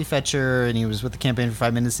coffee fetcher and he was with the campaign for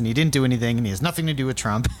 5 minutes and he didn't do anything and he has nothing to do with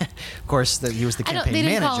Trump. Of course, he was the campaign manager.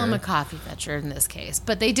 They didn't call him a coffee fetcher in this case,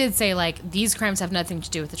 but they did say like these crimes have nothing to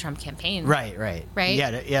do with the Trump campaign. Right.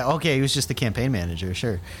 Yeah. Okay, he was just the campaign manager,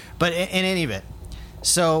 sure. But in any event,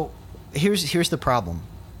 so here's the problem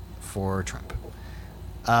for Trump.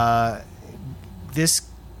 This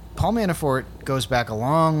Paul Manafort goes back a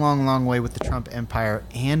long way with the Trump empire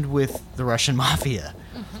and with the Russian mafia.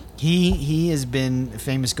 Mm-hmm. He has been a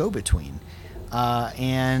famous go-between.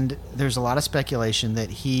 And there's a lot of speculation that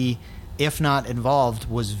he, if not involved,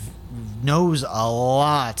 knows a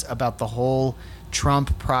lot about the whole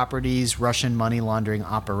Trump properties Russian money laundering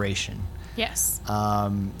operation. Yes.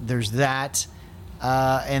 There's that.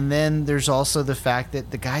 And then there's also the fact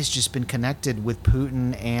that the guy's just been connected with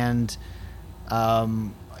Putin and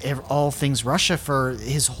all things Russia for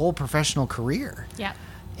his whole professional career. Yeah.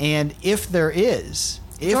 And if there is...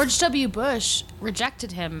 George W. Bush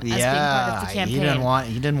rejected him as being part of the campaign.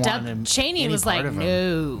 He didn't want him. Cheney was like,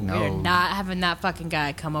 no, we're not having that fucking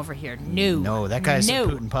guy come over here. No, that guy's a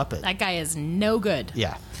Putin puppet. That guy is no good.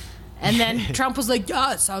 Yeah. And then Trump was like,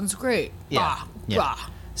 yeah, it sounds great. Yeah.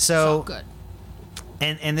 So good.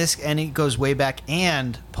 And it goes way back.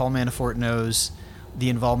 And Paul Manafort knows the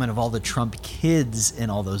involvement of all the Trump kids in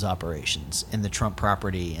all those operations, and the Trump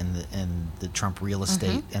property and the Trump real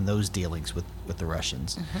estate and those dealings with the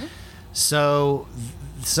Russians. So,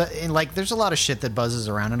 and like, there's a lot of shit that buzzes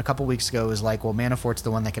around. And a couple weeks ago, it was like, well, Manafort's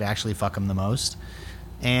the one that could actually fuck him the most.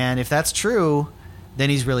 And if that's true, then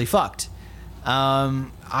he's really fucked.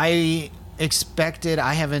 I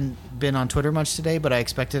haven't been on Twitter much today, but I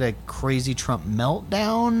expected a crazy Trump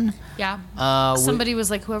meltdown. Yeah. Somebody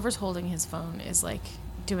was like, whoever's holding his phone is like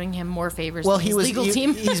doing him more favors than his legal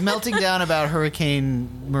team. He's melting down about Hurricane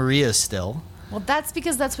Maria still. Well, that's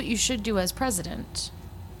because that's what you should do as president.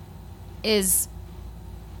 Is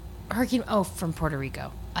Hurricane from Puerto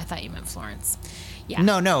Rico. I thought you meant Florence. Yeah.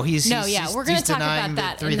 No, we're going to talk about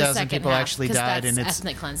that in the 3,000 second people half, actually died, and it's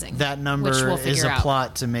ethnic cleansing. That number we'll is a out.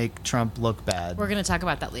 plot to make Trump look bad. We're going to talk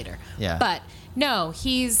about that later. Yeah. But no,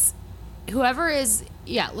 whoever is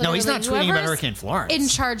literally, no, he's not tweeting about Hurricane Florence. In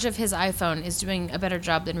charge of his iPhone is doing a better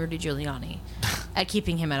job than Rudy Giuliani at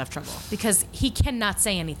keeping him out of trouble, because he cannot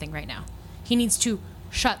say anything right now. He needs to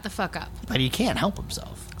shut the fuck up. But he can't help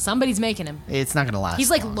himself. Somebody's making him. It's not going to last. He's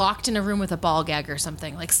like long. Locked in a room with a ball gag or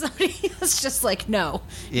something. Like somebody is just like, no,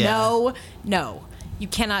 you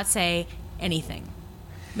cannot say anything.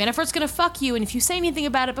 Manafort's going to fuck you, and if you say anything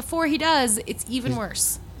about it before he does, it's even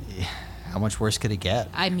worse. How much worse could it get?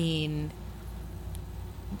 I mean,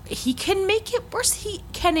 he can make it worse. He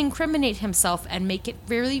can incriminate himself and make it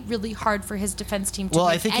really, really hard for his defense team to make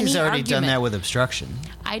I think he's already done that with obstruction.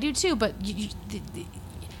 I do too, but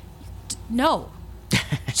no.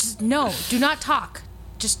 Just no. Do not talk.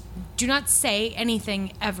 Just do not say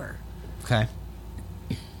anything ever. Okay.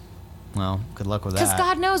 Well, good luck with that. Because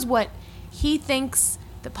God knows what he thinks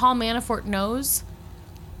that Paul Manafort knows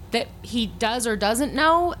that he does or doesn't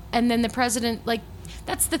know, and then the president, like,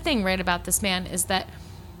 that's the thing, right, about this man, is that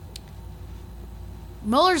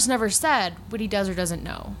Mueller's never said what he does or doesn't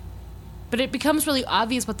know. But it becomes really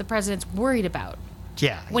obvious what the president's worried about.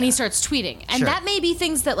 Yeah. When he starts tweeting. And that may be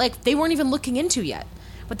things that, like, they weren't even looking into yet.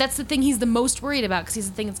 But that's the thing he's the most worried about, because he's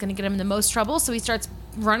the thing that's going to get him in the most trouble. So he starts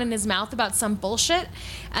running his mouth about some bullshit.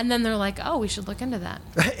 And then they're like, oh, we should look into that.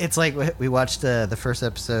 It's like we watched the first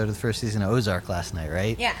episode of the first season of Ozark last night,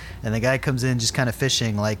 right? Yeah. And the guy comes in just kind of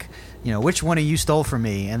fishing, like, which one of you stole from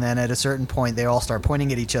me? And then at a certain point, they all start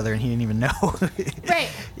pointing at each other, and he didn't even know. Right.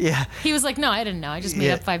 Yeah. He was like, no, I didn't know. I just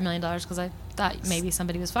made up $5 million because I thought maybe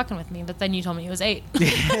somebody was fucking with me. But then you told me it was 8.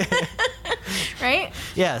 Right?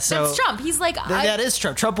 Yeah, so that's Trump. He's like, that is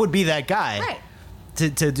Trump. Trump would be that guy. Right.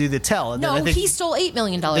 To do the tell. And no, then I think he stole $8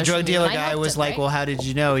 million. The drug dealer guy was like, right? well, how did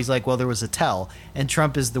you know? He's like, well, there was a tell. And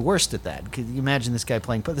Trump is the worst at that. Could you imagine this guy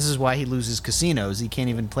playing poker? This is why he loses casinos. He can't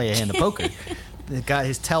even play a hand of poker. The guy,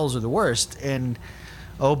 his tells are the worst. And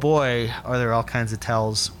oh boy, are there all kinds of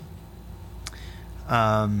tells.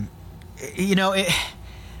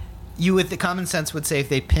 You with the common sense would say, if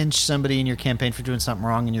they pinch somebody in your campaign for doing something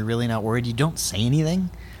wrong and you're really not worried, you don't say anything.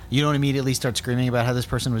 You don't immediately start screaming about how this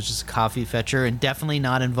person was just a coffee fetcher and definitely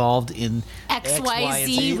not involved in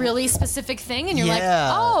XYZ really specific thing. And you're like,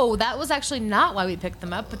 oh, that was actually not why we picked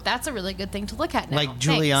them up, but that's a really good thing to look at now. Like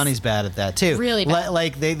Giuliani's bad at that too. Really bad.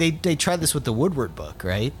 Like they tried this with the Woodward book,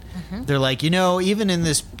 right? Mm-hmm. They're like, even in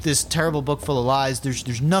this terrible book full of lies,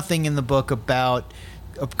 there's nothing in the book about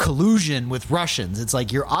collusion with Russians. It's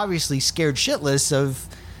like, you're obviously scared shitless of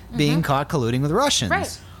being caught colluding with Russians.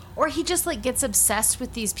 Right. Or he just like gets obsessed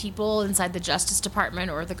with these people inside the Justice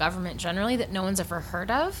Department or the government generally that no one's ever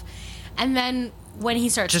heard of. And then when he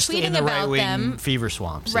starts just tweeting in the about them, fever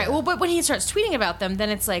swamps. Right. Yeah. Well, but when he starts tweeting about them, then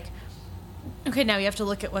it's like, okay, now you have to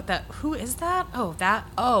look at who is that? Oh.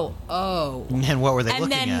 And what were they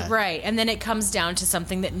looking at? Right. And then it comes down to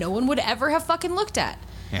something that no one would ever have fucking looked at.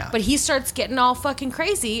 Yeah. But he starts getting all fucking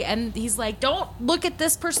crazy, and he's like, don't look at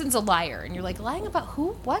this person's a liar. And you're like, lying about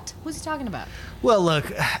who? What? Who's he talking about? Well, look,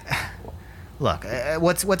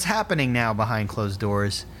 what's happening now behind closed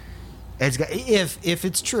doors, if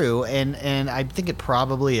it's true, and I think it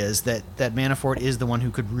probably is, that Manafort is the one who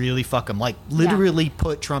could really fuck him, like literally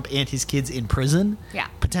put Trump and his kids in prison,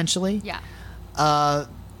 potentially. Yeah.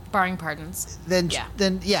 Barring pardons. Then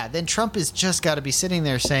Trump has just got to be sitting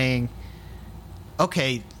there saying,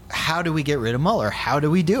 okay, how do we get rid of Mueller? How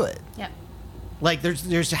do we do it? Yeah. Like, there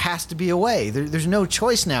has to be a way. There's no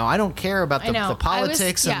choice now. I don't care about the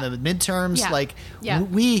politics and the midterms. Yeah. Like,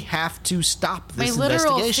 we have to stop this investigation.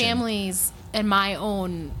 My literal families and my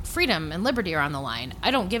own freedom and liberty are on the line.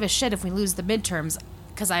 I don't give a shit if we lose the midterms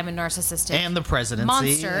because I'm a narcissistic and the presidency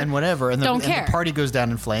monster, and whatever. And don't care. The party goes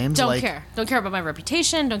down in flames. Don't care. Don't care about my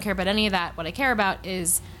reputation. Don't care about any of that. What I care about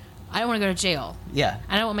is I don't want to go to jail. Yeah.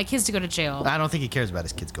 I don't want my kids to go to jail. I don't think he cares about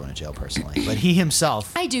his kids going to jail personally, but he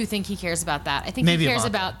himself. I do think he cares about that. I think he cares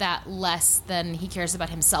about that less than he cares about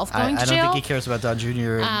himself going to jail. I don't think he cares about Don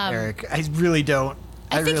Jr. and Eric. I really don't.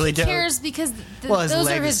 I think really he don't. cares because Well, his those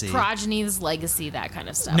legacy. are his progeny, his legacy, that kind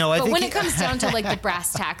of stuff. No, I but think when he- it comes down to like the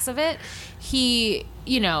brass tacks of it, he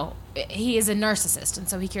is a narcissist, and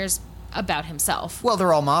so he cares about himself. Well,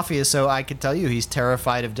 they're all mafia, so I could tell you he's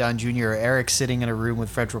terrified of Don Jr. or Eric sitting in a room with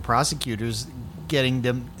federal prosecutors getting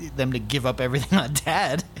them to give up everything on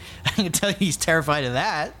Dad. I can tell you he's terrified of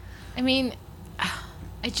that. I mean, I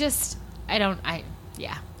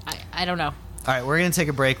don't know. All right, we're going to take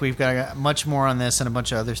a break. We've got much more on this and a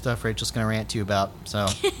bunch of other stuff Rachel's going to rant to you about, so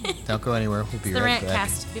don't go anywhere. We'll be The right Rant back.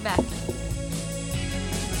 Cast. Be back.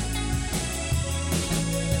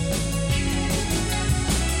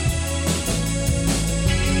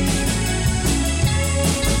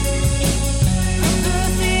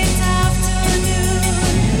 Perfect afternoon,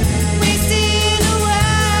 wasting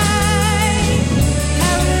away.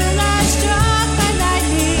 Paralyzed, struck by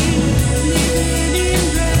lightning, living in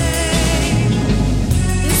rain.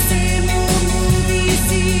 The same old movie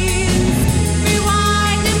scenes,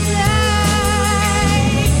 rewind and play.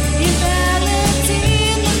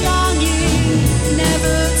 Enveloping the longing,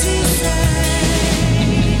 never to say,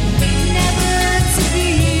 never to be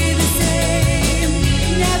the same,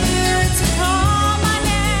 never to call my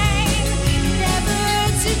name, never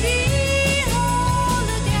to be whole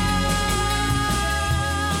again.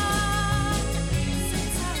 So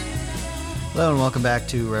tired Hello and welcome back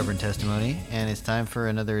to Reverend Testimony, and it's time for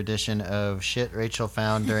another edition of shit Rachel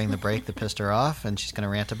found during the break that pissed her off, and she's going to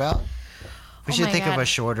rant about. We Oh should my think of God. a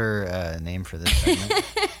shorter name for this segment.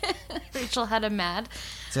 Rachel had a mad,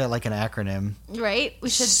 Is that like an acronym? right? We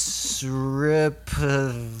should.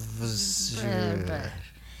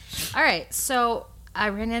 All right, so I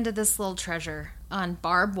ran into this little treasure on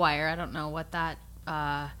Barbed Wire. I don't know what that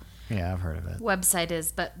Yeah, I've heard of it. website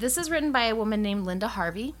is, but this is written by a woman named Linda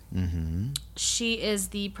Harvey. Mm-hmm. She is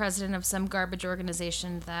the president of some garbage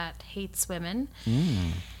organization that hates women.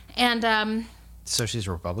 Mm. And So she's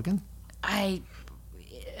a Republican? I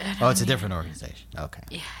Oh, it's a different organization. Okay.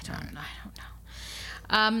 Yeah, I don't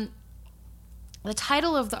know. The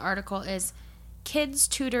title of the article is "Kids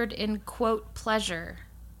Tutored in Quote Pleasure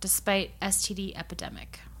Despite STD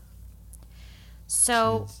Epidemic."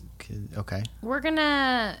 So Okay. we're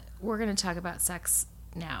gonna talk about sex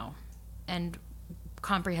now and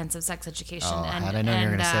comprehensive sex education. Oh, and, had I known you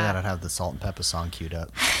were going to say and, that, I'd have the Salt and Pepper song queued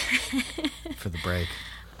up for the break.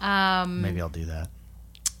 Maybe I'll do that.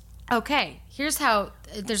 Okay, here's how.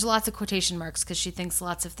 There's lots of quotation marks because she thinks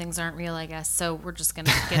lots of things aren't real, I guess. So we're just going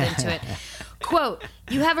to get into it. Quote,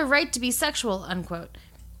 "You have a right to be sexual," unquote.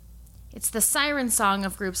 It's the siren song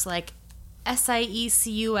of groups like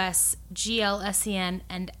SIECUS, GLSEN,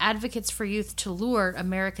 and Advocates for Youth to lure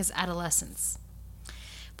America's adolescents.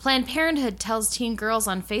 Planned Parenthood tells teen girls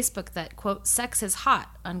on Facebook that, quote, "sex is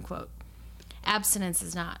hot," unquote. Abstinence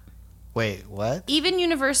is not. Wait, what? Even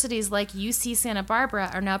universities like UC Santa Barbara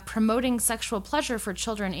are now promoting sexual pleasure for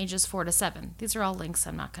children ages 4 to 7. These are all links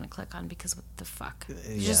I'm not going to click on because what the fuck?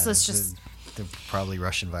 They're probably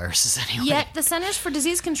Russian viruses anyway. Yet the Centers for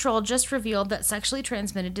Disease Control just revealed that sexually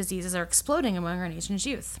transmitted diseases are exploding among our nation's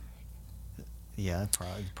youth. Yeah,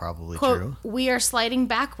 probably Quote, true. "We are sliding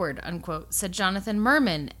backward," unquote, said Jonathan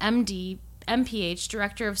Merman, MD, MPH,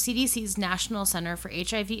 director of CDC's National Center for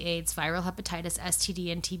HIV/AIDS, Viral Hepatitis,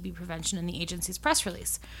 STD, and TB Prevention in the agency's press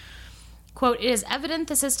release. Quote, "It is evident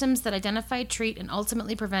the systems that identify, treat, and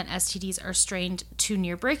ultimately prevent STDs are strained to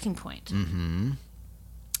near breaking point." Mm-hmm.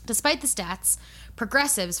 Despite the stats,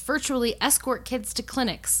 progressives virtually escort kids to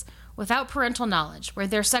clinics without parental knowledge, where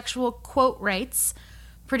their sexual, quote, rights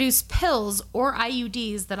produce pills or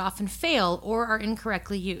IUDs that often fail or are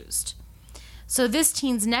incorrectly used. So this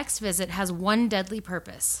teen's next visit has one deadly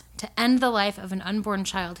purpose: to end the life of an unborn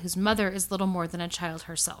child whose mother is little more than a child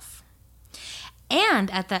herself. And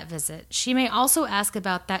at that visit, she may also ask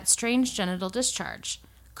about that strange genital discharge.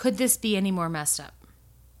 Could this be any more messed up?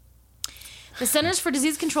 The Centers for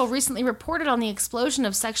Disease Control recently reported on the explosion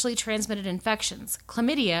of sexually transmitted infections.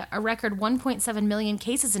 Chlamydia, a record 1.7 million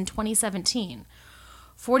cases in 2017,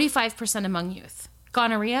 45% among youth.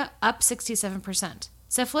 Gonorrhea, up 67%.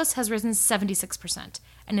 Syphilis has risen 76%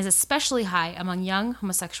 and is especially high among young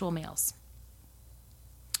homosexual males.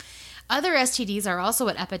 Other STDs are also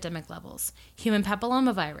at epidemic levels. Human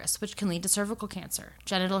papillomavirus, which can lead to cervical cancer,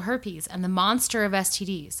 genital herpes, and the monster of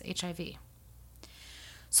STDs, HIV.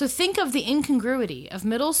 So think of the incongruity of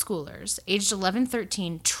middle schoolers aged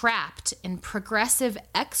 11-13 trapped in progressive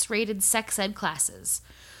X-rated sex ed classes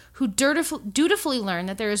who dutifully learn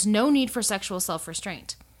that there is no need for sexual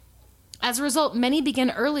self-restraint. As a result, many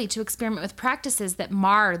begin early to experiment with practices that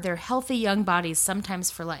mar their healthy young bodies,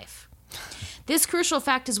 sometimes for life. This crucial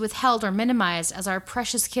fact is withheld or minimized as our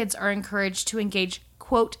precious kids are encouraged to engage,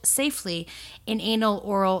 quote, safely in anal,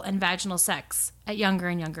 oral, and vaginal sex at younger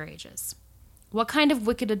and younger ages. What kind of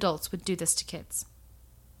wicked adults would do this to kids?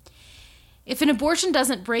 If an abortion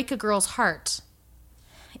doesn't break a girl's heart,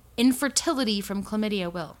 infertility from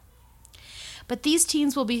chlamydia will. But these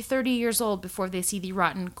teens will be 30 years old before they see the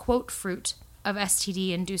rotten, quote, fruit of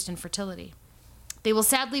STD-induced infertility. They will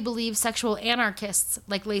sadly believe sexual anarchists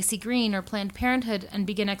like Lacey Green or Planned Parenthood and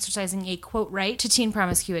begin exercising a, quote, right to teen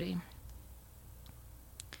promiscuity.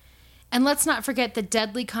 And let's not forget the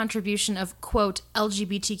deadly contribution of, quote,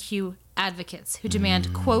 LGBTQ advocates who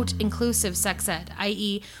demand, quote, inclusive sex ed,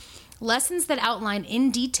 i.e., lessons that outline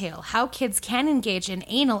in detail how kids can engage in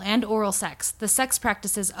anal and oral sex, the sex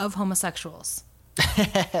practices of homosexuals.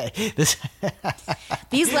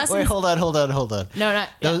 These lessons... Wait, hold on. No, not...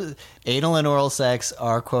 Those anal and oral sex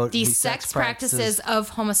are, quote, the sex practices of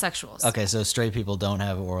homosexuals. Okay, so straight people don't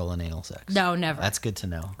have oral and anal sex. No, never. That's good to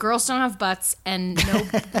know. Girls don't have butts, and no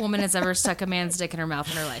woman has ever stuck a man's dick in her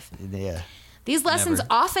mouth in her life. Yeah. These lessons Never.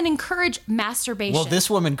 often encourage masturbation. Well, this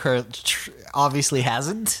woman obviously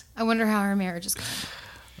hasn't. I wonder how her marriage is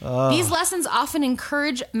going. These lessons often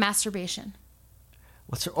encourage masturbation.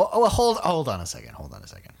 What's her? Oh, hold on a second.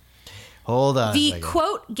 The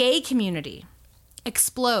quote gay community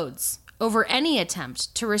explodes over any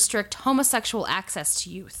attempt to restrict homosexual access to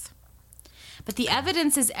youth. But the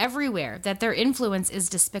evidence is everywhere that their influence is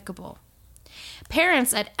despicable.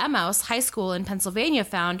 Parents at Emmaus High School in Pennsylvania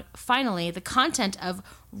found, finally, the content of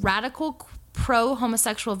radical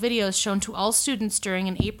pro-homosexual videos shown to all students during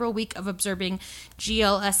an April week of observing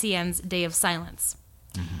GLSEN's Day of Silence.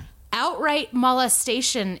 Mm-hmm. Outright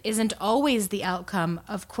molestation isn't always the outcome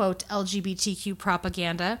of, quote, LGBTQ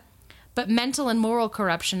propaganda, but mental and moral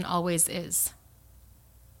corruption always is.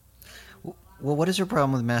 Well, what is her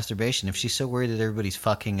problem with masturbation? If she's so worried that everybody's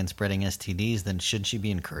fucking and spreading STDs, then shouldn't she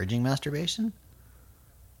be encouraging masturbation?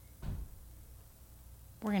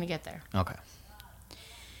 We're going to get there. Okay.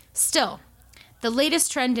 Still, the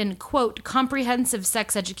latest trend in, quote, comprehensive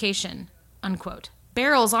sex education, unquote,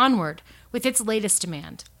 barrels onward with its latest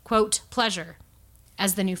demand, quote, pleasure,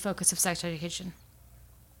 as the new focus of sex education.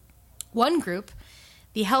 One group,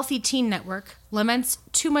 the Healthy Teen Network, laments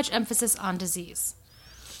too much emphasis on disease.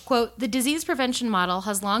 Quote, the disease prevention model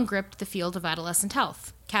has long gripped the field of adolescent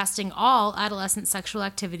health, casting all adolescent sexual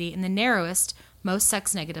activity in the narrowest, most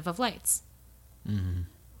sex-negative of lights. Mm-hmm.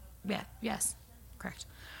 Yeah, yes, correct.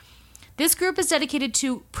 This group is dedicated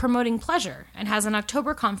to promoting pleasure and has an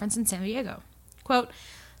October conference in San Diego. Quote,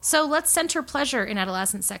 so let's center pleasure in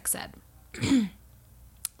adolescent sex ed.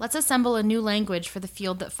 Let's assemble a new language for the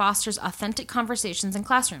field that fosters authentic conversations in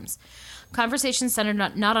classrooms. Conversations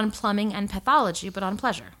centered not on plumbing and pathology, but on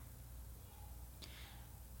pleasure.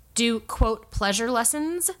 Do, quote, pleasure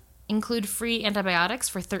lessons include free antibiotics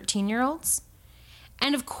for 13-year-olds?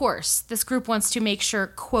 And of course, this group wants to make sure,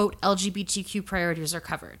 quote, LGBTQ priorities are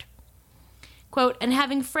covered. Quote, and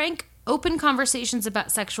having frank, open conversations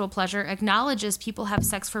about sexual pleasure acknowledges people have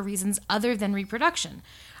sex for reasons other than reproduction,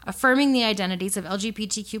 affirming the identities of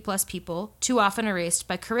LGBTQ plus people, too often erased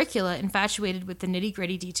by curricula infatuated with the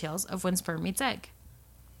nitty-gritty details of when sperm meets egg.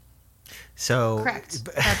 So Correct.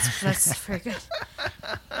 That's very good.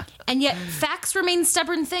 And yet, facts remain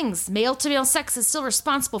stubborn things. Male-to-male sex is still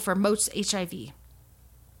responsible for most HIV.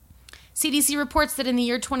 CDC reports that in the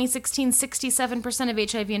year 2016, 67%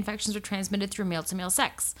 of HIV infections were transmitted through male-to-male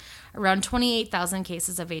sex, around 28,000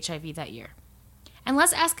 cases of HIV that year. And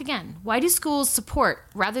let's ask again, why do schools support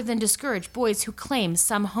rather than discourage boys who claim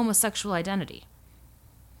some homosexual identity?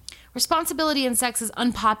 Responsibility in sex is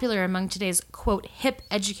unpopular among today's, quote, hip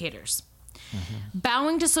educators. Mm-hmm.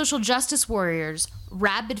 Bowing to social justice warriors,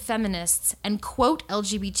 rabid feminists, and, quote,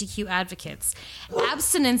 LGBTQ advocates,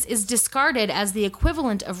 abstinence is discarded as the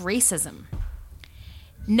equivalent of racism.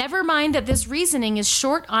 Never mind that this reasoning is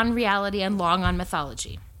short on reality and long on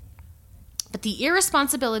mythology. But the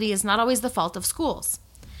irresponsibility is not always the fault of schools.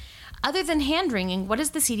 Other than hand-wringing, what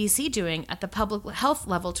is the CDC doing at the public health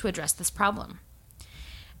level to address this problem?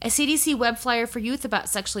 A CDC web flyer for youth about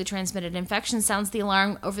sexually transmitted infections sounds the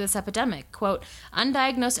alarm over this epidemic. Quote,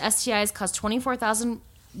 undiagnosed STIs cause 24,000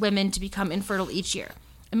 women to become infertile each year.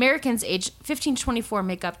 Americans aged 15 to 24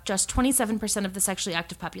 make up just 27% of the sexually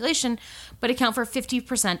active population, but account for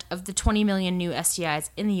 50% of the 20 million new STIs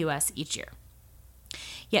in the U.S. each year.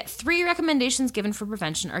 Yet 3 recommendations given for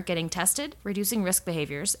prevention are getting tested, reducing risk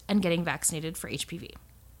behaviors, and getting vaccinated for HPV.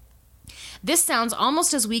 This sounds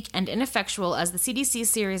almost as weak and ineffectual as the CDC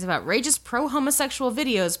series of outrageous pro-homosexual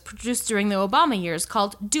videos produced during the Obama years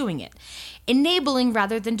called Doing It, enabling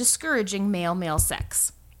rather than discouraging male-male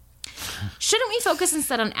sex. Shouldn't we focus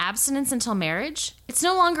instead on abstinence until marriage? It's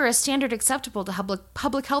no longer a standard acceptable to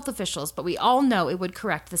public health officials, but we all know it would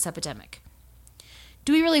correct this epidemic.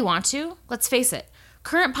 Do we really want to? Let's face it.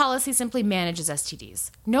 Current policy simply manages STDs.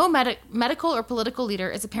 No medical or political leader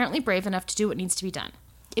is apparently brave enough to do what needs to be done.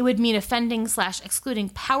 It would mean offending/excluding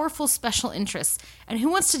powerful special interests, and who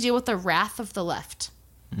wants to deal with the wrath of the left?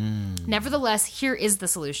 Nevertheless, here is the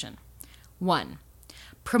solution. 1.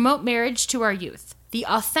 Promote marriage to our youth, the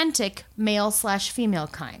authentic male/female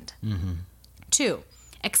kind. 2.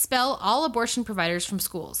 Expel all abortion providers from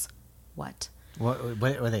schools. What? What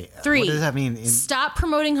are they? 3. What does that mean? Stop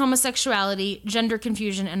promoting homosexuality, gender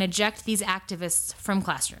confusion, and eject these activists from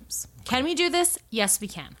classrooms. Can we do this? Yes, we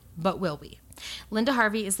can. But will we? Linda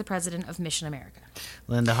Harvey is the president of Mission America.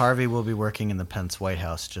 Linda Harvey will be working in the Pence White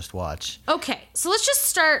House. Just watch. Okay, so let's just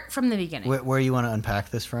start from the beginning. Where you want to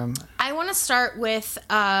unpack this from? I want to start with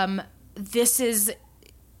this is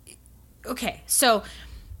okay. So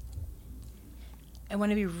I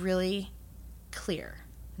want to be really clear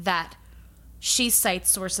that she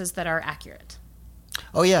cites sources that are accurate.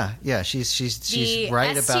 Oh yeah. She's The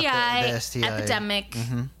right about STI the STI epidemic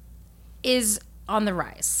is on the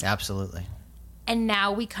rise, Absolutely. and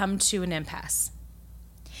now we come to an impasse.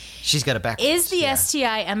 She's got it backwards. Is the yeah.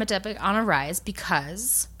 STI epidemic on a rise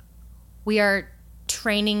because we are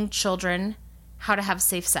training children how to have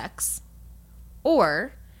safe sex?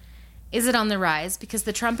 Or is it on the rise because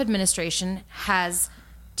the Trump administration has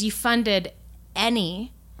defunded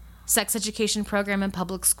any sex education program in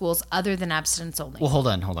public schools other than abstinence only? Well, hold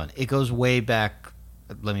on. It goes way back.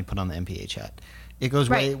 Let me put on the MPA chat. It goes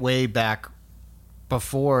Right. way back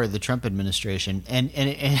before the Trump administration, and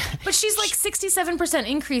But she's like 67%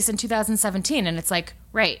 increase in 2017, and it's like,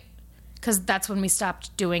 right, because that's when we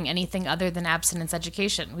stopped doing anything other than abstinence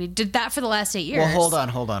education. We did that for the last 8 years. well,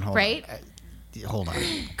 hold on. Right? Hold on,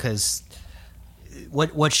 because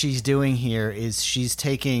what she's doing here is she's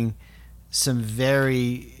taking some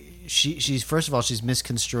very. She's first of all she's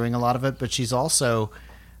misconstruing a lot of it, but she's also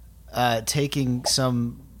taking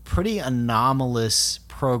some pretty anomalous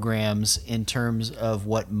programs in terms of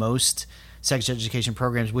what most sex education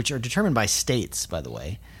programs, which are determined by states, by the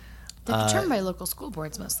way, They're determined by local school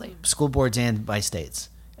boards mostly. school boards and by states.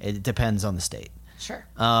 It depends on the state. Sure.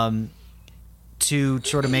 To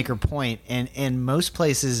sort of make her point, and in most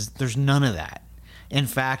places there's none of that. In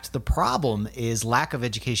fact, the problem is lack of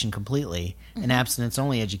education completely and abstinence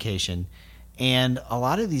only education. And a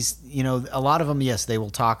lot of these, a lot of them, yes, they will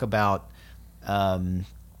talk about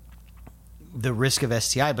the risk of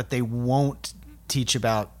STI, but they won't teach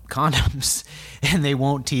about condoms and they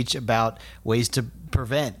won't teach about ways to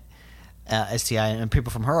prevent STI. And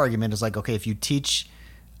people from her argument is like, okay, if you teach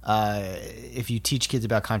kids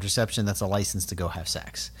about contraception, that's a license to go have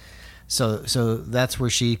sex. So that's where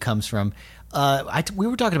she comes from. We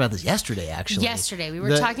were talking about this yesterday, actually. Yesterday, we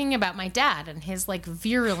were talking about my dad and his like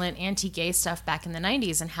virulent anti-gay stuff back in the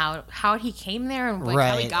 90s and how he came there and like,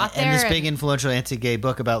 how he got there. And this big influential anti-gay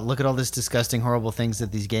book about look at all this disgusting, horrible things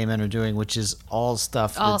that these gay men are doing, which is all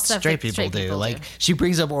stuff that straight people do. Like she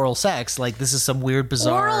brings up oral sex, like this is some weird,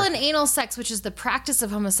 bizarre oral and anal sex, which is the practice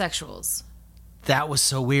of homosexuals. That was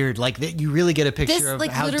so weird. Like you really get a picture of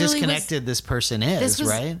how disconnected this person is, this was,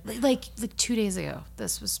 right? Like 2 days ago,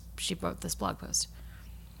 she wrote this blog post.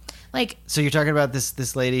 Like, so you're talking about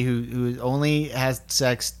this lady who only has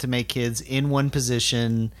sex to make kids in one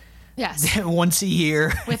position, yes, once a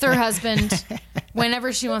year with her husband.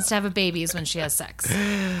 Whenever she wants to have a baby is when she has sex.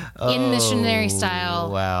 In missionary style.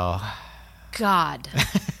 Wow. God.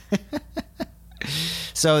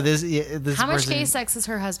 So this how much person, gay sex is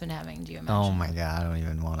her husband having? Do you imagine? Oh my God, I don't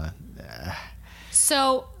even want to.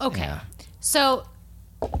 So okay, Yeah. So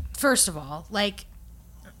first of all, like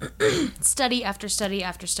study after study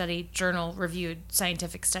after study, journal reviewed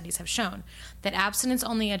scientific studies have shown that abstinence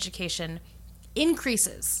only education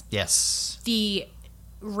increases Yes. the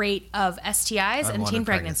rate of STIs and teen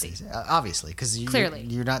pregnancy. Obviously, because Clearly.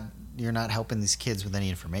 you're not helping these kids with any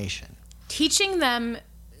information. Teaching them.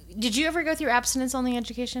 Did you ever go through abstinence only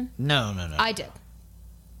education? No. I did.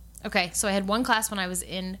 Okay, so I had one class when I was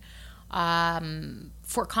in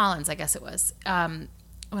Fort Collins, I guess it was, when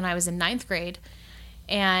I was in 9th grade,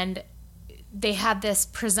 and they had this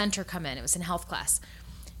presenter come in. It was in health class,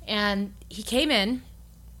 and he came in,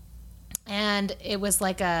 and it was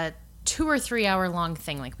like a 2 or 3 hour long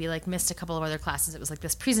thing. Like we missed a couple of other classes. It was like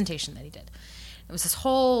this presentation that he did. It was this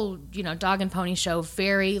whole dog and pony show,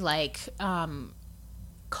 very like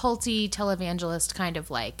culty televangelist kind of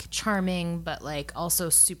like charming, but like also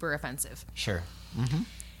super offensive. Sure. And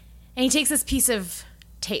he takes this piece of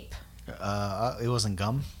tape. It wasn't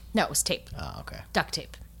gum. No, it was tape. Oh, okay. Duct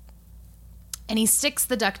tape. and he sticks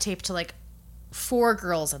the duct tape to like 4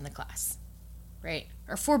 girls in the class, right?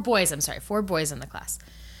 Or 4 boys, I'm sorry, 4 boys in the class.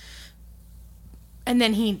 And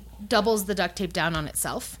then he doubles the duct tape down on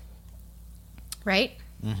itself, right?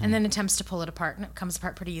 And then attempts to pull it apart, and it comes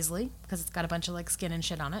apart pretty easily because it's got a bunch of like skin and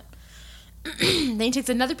shit on it. Then he takes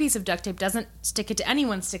another piece of duct tape, doesn't stick it to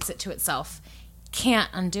anyone, sticks it to itself,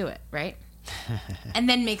 can't undo it, right? And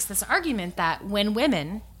then makes this argument that when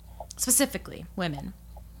women, specifically women,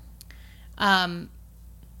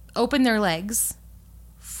 open their legs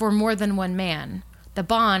for more than one man, the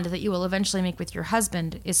bond that you will eventually make with your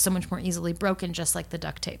husband is so much more easily broken, just like the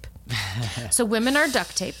duct tape. So women are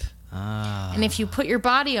duct tape. And if you put your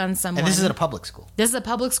body on someone... And this is at a public school. This is a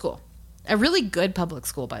public school. A really good public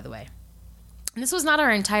school, by the way. And this was not our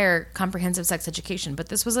entire comprehensive sex education, but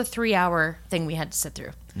this was a 3-hour thing we had to sit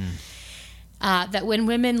through. That when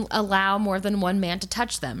women allow more than one man to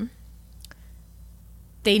touch them,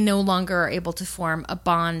 they no longer are able to form a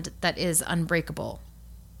bond that is unbreakable.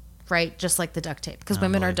 Right? Just like the duct tape. Because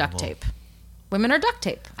women are duct tape. Women are duct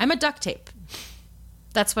tape. I'm a duct tape.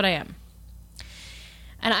 That's what I am.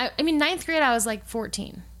 And I mean, 9th grade, I was like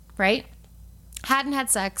 14, right? Hadn't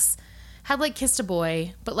had sex, had like kissed a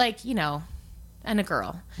boy, but like, you know, and a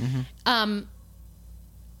girl. And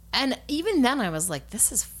even then I was like,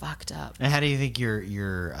 this is fucked up. And how do you think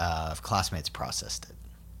your classmates processed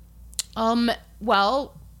it?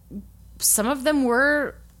 Well, some of them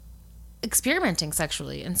were experimenting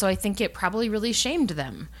sexually. And so I think it probably really shamed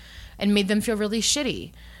them and made them feel really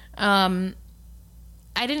shitty.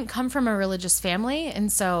 I didn't come from a religious family,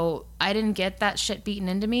 and so I didn't get that shit beaten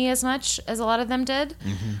into me as much as a lot of them did.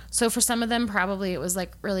 So for some of them, probably it was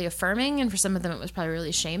like really affirming, and for some of them it was probably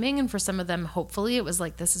really shaming, and for some of them, hopefully, it was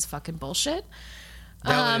like, this is fucking bullshit.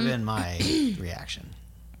 That would have been my reaction.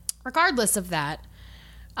 Regardless of that,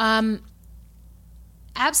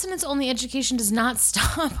 abstinence-only education does not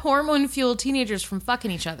stop hormone-fueled teenagers from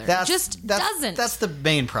fucking each other. It just doesn't. That's the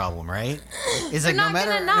main problem, right? Is like They're no not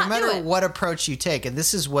gonna not do matter it. what approach you take, and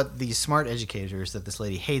this is what these smart educators that this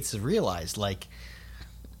lady hates have realized. Like,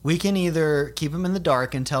 we can either keep them in the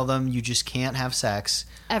dark and tell them you just can't have sex,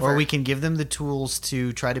 Ever. or we can give them the tools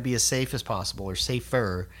to try to be as safe as possible or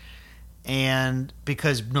safer. And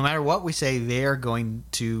because no matter what we say, they are going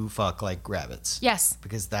to fuck like rabbits. Yes.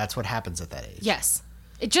 Because that's what happens at that age. Yes.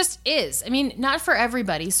 It just is. I mean, not for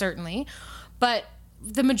everybody, certainly, but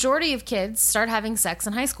the majority of kids start having sex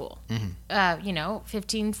in high school. 14,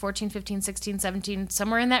 15, 16, 17,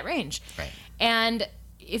 somewhere in that range. Right. And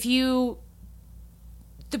the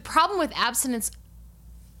problem with abstinence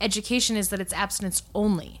education is that it's abstinence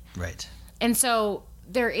only. Right. And so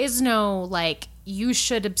there is no, like, you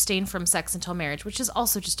should abstain from sex until marriage, which is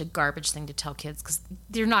also just a garbage thing to tell kids because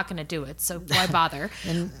they're not going to do it, so why bother?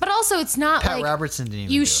 But also, it's not Pat like Robertson didn't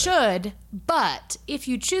even you do it. should, but if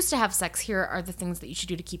you choose to have sex, here are the things that you should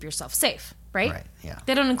do to keep yourself safe, right? Right, yeah.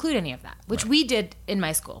 They don't include any of that, which we did in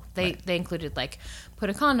my school. They included, like, put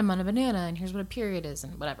a condom on a banana, and here's what a period is,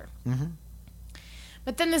 and whatever.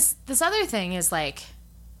 But then this other thing is, like,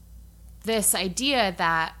 this idea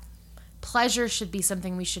that pleasure should be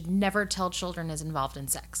something we should never tell children is involved in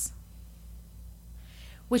sex,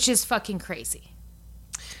 which is fucking crazy.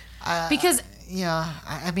 Because Yeah,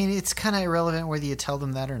 I mean, it's kind of irrelevant whether you tell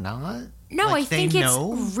them that or not. no, Like, I think they it's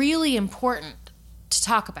know. really important to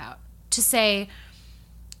talk about, to say,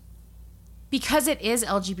 because it is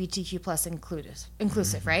LGBTQ plus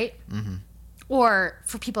inclusive, right? Or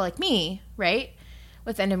for people like me, right,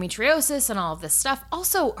 with endometriosis and all of this stuff.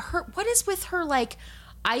 Also, what is with her, like,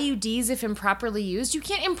 IUDs if improperly used? You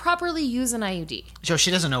can't improperly use an IUD. So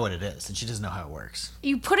she doesn't know what it is, and she doesn't know how it works.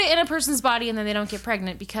 You put it in a person's body and then they don't get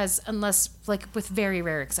pregnant because, unless, like, with very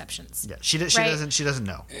rare exceptions. Yeah, she Right? doesn't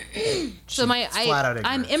know. So flat out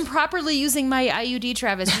I'm ignorance. improperly using my IUD,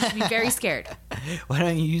 Travis. You should be very scared. Why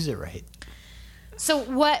don't you use it right? So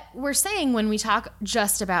what we're saying when we talk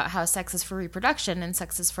just about how sex is for reproduction and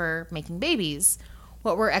sex is for making babies,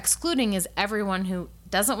 what we're excluding is everyone who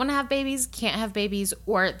doesn't want to have babies, can't have babies,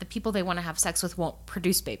 or the people they want to have sex with won't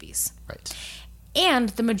produce babies. Right. And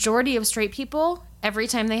the majority of straight people, every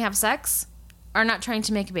time they have sex, are not trying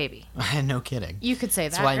to make a baby. No kidding. You could say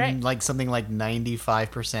That's that, why right? like something like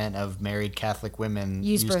 95% of married Catholic women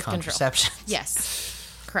Use use birth control. contraception.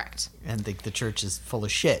 Yes, correct. And think the church is full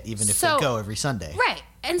of shit, even if So- they go every Sunday. Right.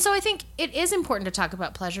 And so I think it is important to talk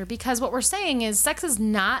about pleasure because what we're saying is sex is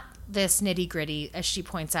not this nitty gritty, as she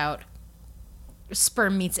points out,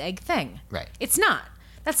 sperm meets egg thing. Right. It's not.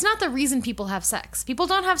 That's not the reason people have sex. People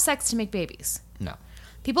don't have sex to make babies. No.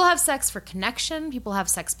 People have sex for connection. People have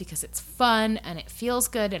sex because it's fun and it feels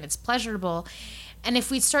good and it's pleasurable. And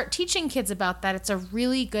if we start teaching kids about that, it's a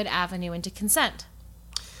really good avenue into consent.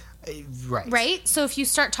 Right. Right? So if you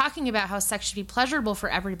start talking about how sex should be pleasurable for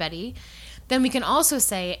everybody, then we can also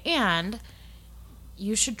say, and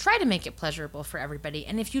you should try to make it pleasurable for everybody.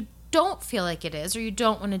 And if you don't feel like it is, or you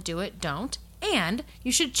don't want to do it, don't. And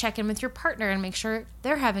you should check in with your partner and make sure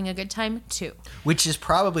they're having a good time too. Which is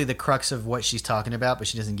probably the crux of what she's talking about, but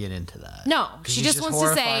she doesn't get into that. No, 'Cause she she's just wants to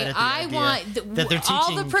horrified say, at the I idea want, that they're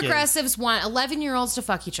all the teaching progressives want 11-year-olds to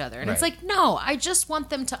fuck each other. And it's Right. like, no, I just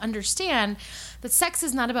want them to understand that sex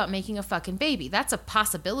is not about making a fucking baby. That's a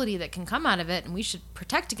possibility that can come out of it, and we should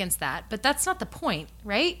protect against that. But that's not the point,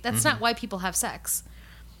 right? That's Mm-hmm. not why people have sex.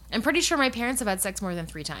 I'm pretty sure my parents have had sex more than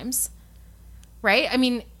 3 times. Right? I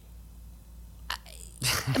mean,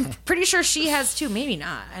 I'm pretty sure she has too. Maybe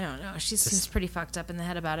not. I don't know. She seems pretty fucked up in the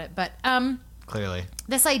head about it. But Clearly.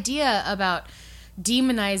 this idea about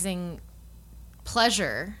demonizing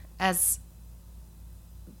pleasure as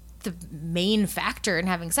the main factor in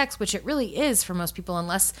having sex, which it really is for most people,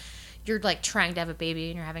 unless you're like trying to have a baby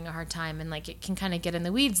and you're having a hard time, and like it can kind of get in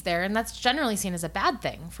the weeds there, and that's generally seen as a bad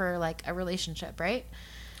thing for like a relationship, right?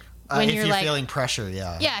 When if you're like feeling pressure,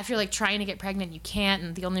 yeah, if you're like trying to get pregnant, you can't,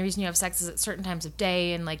 and the only reason you have sex is at certain times of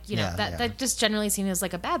day, and like, you know, Yeah, that just generally seen as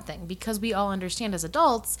like a bad thing, because we all understand as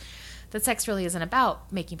adults that sex really isn't about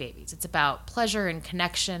making babies. It's about pleasure and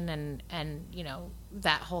connection and you know,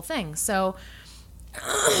 that whole thing. So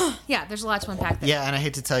yeah, there's a lot to unpack there. Yeah, and I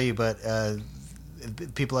hate to tell you, but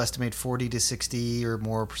people estimate 40 to 60 or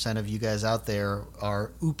more % of you guys out there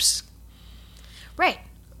are oops. Right.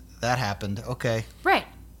 That happened. Okay. Right.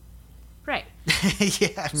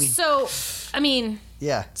 Yeah, I mean, So, I mean,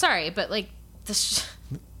 yeah. sorry, but like this.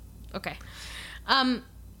 Okay. And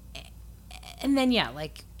then yeah,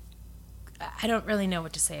 like I don't really know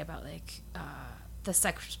what to say about like the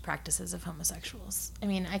sex practices of homosexuals. I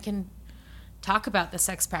mean, I can talk about the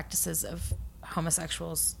sex practices of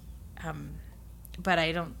homosexuals, but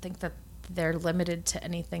I don't think that they're limited to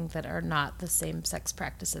anything that are not the same sex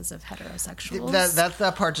practices of heterosexuals.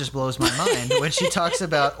 That part just blows my mind when she talks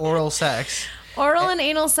about oral sex. Oral and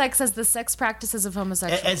anal sex as the sex practices of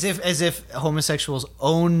homosexuals. As if homosexuals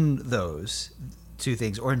own those two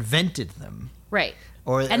things or invented them. Right.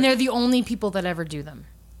 And they're the only people that ever do them.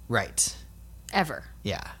 Right. Ever.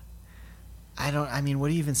 Yeah. I mean, what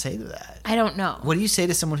do you even say to that? I don't know. What do you say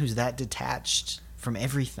to someone who's that detached from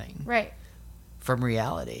everything? Right. From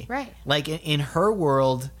reality? Right. Like in her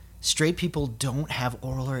world, straight people don't have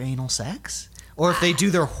oral or anal sex? Or if they do,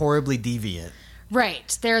 they're horribly deviant.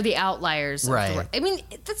 Right. They're the outliers. Right. I mean,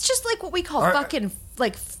 that's just like what we call Or- fucking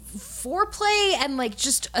like foreplay and like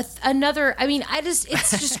just another. I mean, it's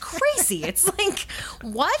just crazy. It's like,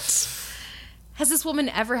 what? Has this woman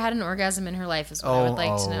ever had an orgasm in her life is what I would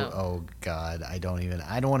like to know. Oh, God. I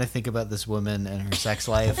don't want to think about this woman and her sex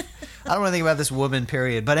life. I don't want to think about this woman,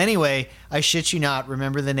 period. But anyway, I shit you not.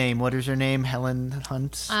 Remember the name. What is her name? Helen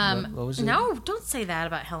Hunt? What was it? No, don't say that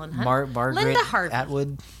about Helen Hunt. Margaret Linda Harvey.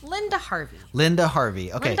 Atwood? Linda Harvey. Linda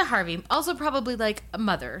Harvey. Okay. Linda Harvey. Also probably like a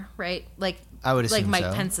mother, right? Like I would like assume Mike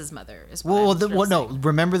so. Pence's mother is what No.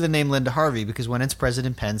 Remember the name Linda Harvey, because when it's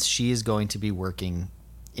President Pence, she is going to be working.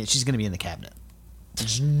 She's going to be in the cabinet.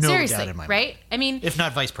 There's no Seriously, doubt in my mind. right? I mean, If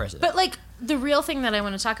not vice president. but like the real thing that I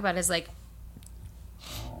want to talk about is like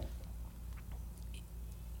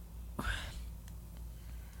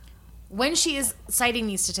when she is citing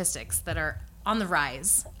these statistics that are on the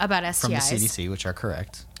rise about STIs. From the CDC, which are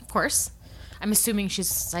correct. Of course. I'm assuming she's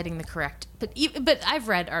citing the correct, but I've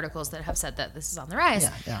read articles that have said that this is on the rise.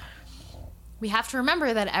 Yeah. We have to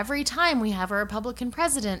remember that every time we have a Republican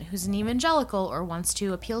president who's an evangelical or wants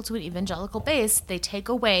to appeal to an evangelical base, they take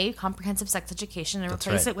away comprehensive sex education and That's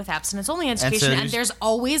replace right. it with abstinence-only education. And there's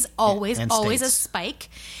always and a states. spike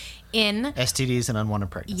in... STDs and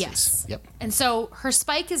unwanted pregnancies. Yes. Yep. And so her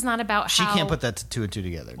spike is not about She how... can't put that two and two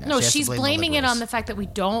together. Now. No, She has to she's blame the blaming it liberals. on the fact that we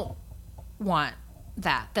don't want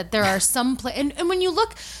that there are some... and when you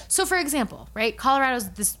look... So, for example, right,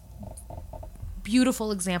 Colorado's this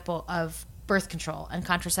beautiful example of birth control and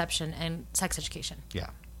contraception and sex education. Yeah.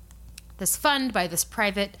 This fund by this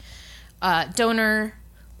private donor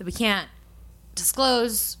that we can't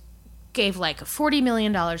disclose gave like $40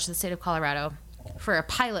 million to the state of Colorado for a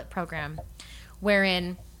pilot program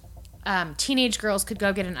wherein teenage girls could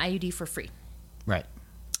go get an IUD for free. Right.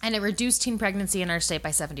 And it reduced teen pregnancy in our state by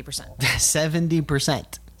 70%.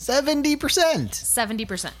 70%. 70%.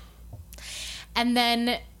 70%. And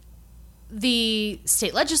then the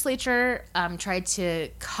state legislature tried to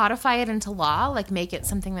codify it into law, like make it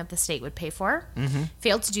something that the state would pay for. Mm-hmm.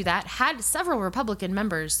 Failed to do that. Had several Republican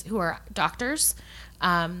members who are doctors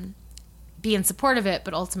be in support of it,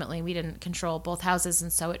 but ultimately we didn't control both houses,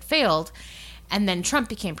 and so it failed. And then Trump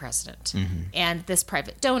became president, and this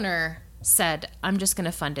private donor said, "I'm just going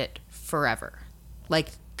to fund it forever." Like,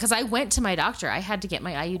 because I went to my doctor, I had to get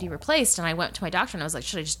my IUD replaced, and I went to my doctor and I was like,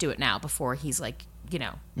 "Should I just do it now before he's like,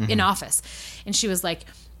 in office?" And she was like,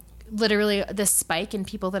 literally this spike in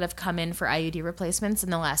people that have come in for IUD replacements in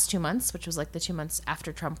the last 2 months, which was like the 2 months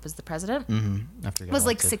after Trump was the president, was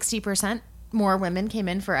like 60% more women came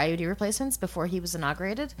in for IUD replacements before he was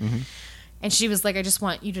inaugurated. And she was like, "I just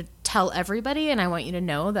want you to tell everybody, and I want you to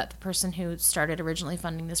know that the person who started originally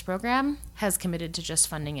funding this program has committed to just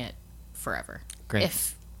funding it forever." Great.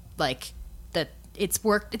 If like that it's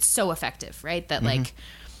worked, it's so effective, right? That like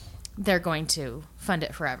they're going to fund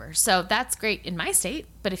it forever. So that's great in my state.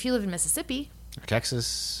 But if you live in Mississippi, Or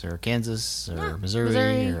Texas, or Kansas, or Yeah,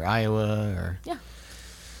 Missouri, or Iowa, or yeah,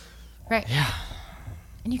 right. yeah.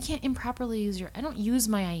 And you can't improperly use your. I don't use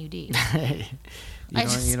my IUD.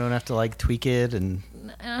 You don't have to like tweak it and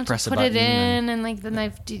I don't have press to a put it button in and like the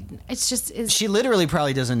knife. It's just is She literally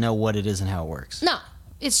probably doesn't know what it is and how it works. no.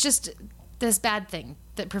 It's just this bad thing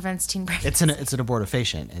that prevents teen pregnancy. It's an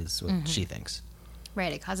abortifacient, is what she thinks.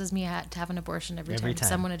 Right. It causes me to have an abortion every time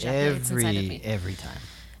someone ejaculates inside of me. Every time.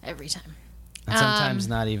 Every time. And sometimes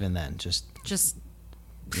not even then. Just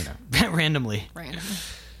randomly. Randomly.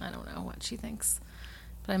 I don't know what she thinks,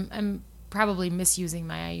 but I'm probably misusing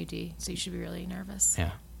my IUD, so you should be really nervous.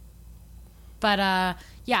 Yeah. But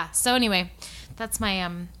yeah. So anyway, that's my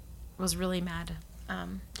was really mad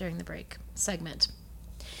during the break segment.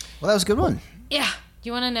 Well, that was a good one. Yeah. Do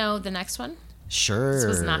you want to know the next one? Sure. This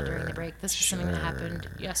was not during the break. This was something that happened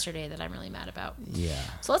yesterday that I'm really mad about. Yeah.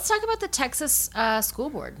 So let's talk about the Texas school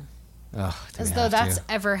board, Oh, do as we though have that's to?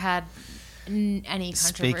 ever had any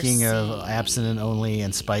controversy. Speaking of abstinent only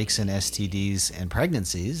and spikes in STDs and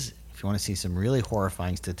pregnancies, if you want to see some really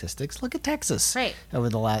horrifying statistics, look at Texas. Right. Over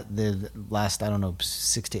the last, I don't know,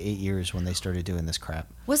 6 to 8 years when they started doing this crap.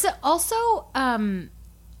 Was it also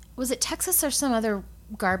was it Texas or some other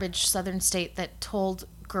garbage southern state that told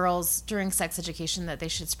girls during sex education that they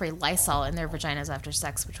should spray Lysol in their vaginas after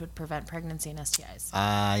sex, which would prevent pregnancy and STIs?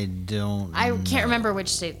 I can't remember which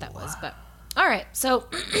state that was, but all right. So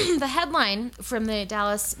the headline from the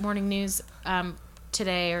Dallas Morning News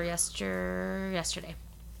today or yesterday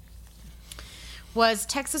was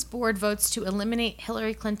Texas board votes to eliminate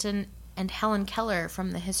Hillary Clinton and Helen Keller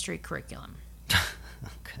from the history curriculum.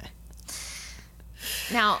 Okay.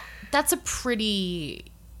 Now, that's a pretty,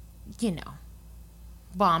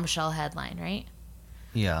 bombshell headline, right?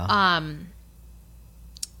 Yeah.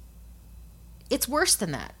 It's worse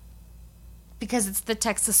than that because it's the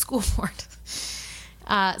Texas school board.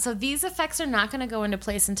 So these effects are not going to go into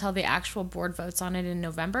place until the actual board votes on it in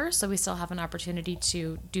November. So we still have an opportunity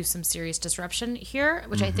to do some serious disruption here,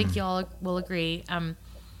 which I think y'all will agree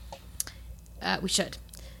we should.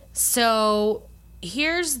 So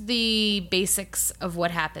here's the basics of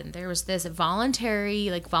what happened. There was this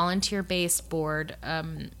volunteer-based board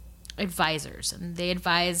advisors, and they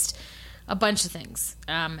advised a bunch of things.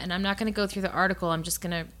 And I'm not going to go through the article. I'm just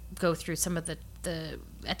going to go through some of the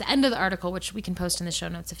at the end of the article, which we can post in the show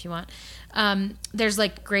notes if you want. There's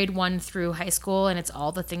like grade 1 through high school, and it's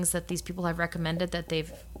all the things that these people have recommended that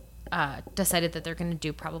they've decided that they're going to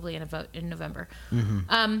do probably in a vote in November.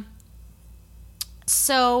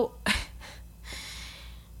 So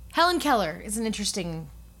Helen Keller is an interesting.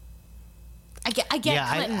 I get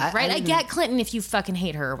Yeah, Clinton, I right? I didn't- get Clinton if you fucking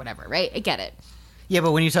hate her or whatever, right? I get it. Yeah,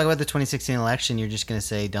 but when you talk about the 2016 election, you're just going to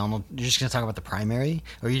say You're just going to talk about the primary,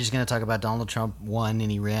 or you're just going to talk about Donald Trump won and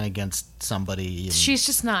he ran against somebody. And, She's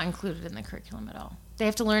just not included in the curriculum at all. They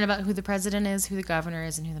have to learn about who the president is, who the governor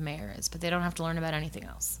is, and who the mayor is, but they don't have to learn about anything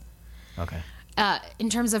else. Okay. In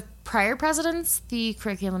terms of prior presidents, the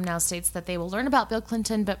curriculum now states that they will learn about Bill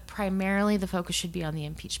Clinton, but primarily the focus should be on the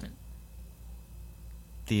impeachment.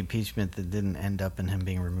 The impeachment that didn't end up in him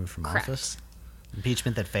being removed from Correct. office.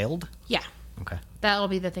 Impeachment that failed. Yeah, Okay. that'll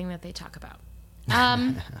be the thing that they talk about.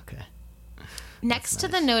 Okay. Next to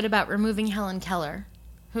the note about removing Helen Keller,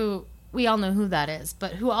 who we all know who that is,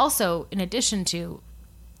 but who also, in addition to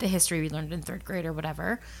the history we learned in 3rd grade or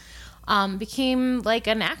whatever, became like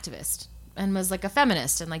an activist and was like a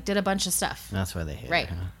feminist and like did a bunch of stuff. That's why they hate Right.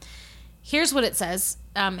 her. Huh? Here's what it says.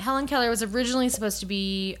 Helen Keller was originally supposed to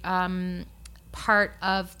be part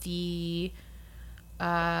of the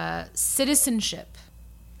citizenship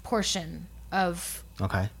portion of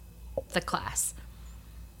Okay. the class.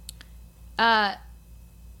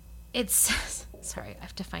 It's sorry, I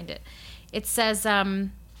have to find it. It says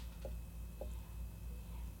sorry,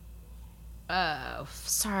 I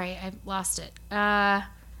lost it.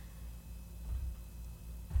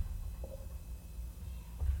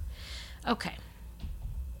 Okay.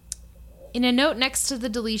 In a note next to the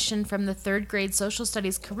deletion from the third grade social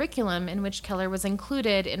studies curriculum, in which Keller was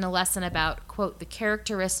included in a lesson about, quote, the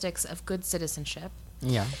characteristics of good citizenship,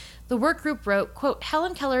 Yeah. the work group wrote, quote,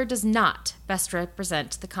 Helen Keller does not best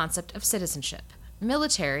represent the concept of citizenship.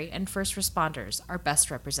 Military and first responders are best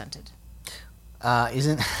represented.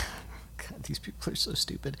 Isn't God, these people are so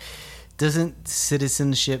stupid. Doesn't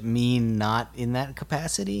citizenship mean not in that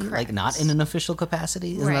capacity? Correct. Like not in an official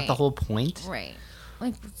capacity? Isn't that Right. the whole point? Right.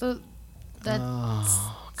 Like, that.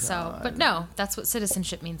 So, but no, that's what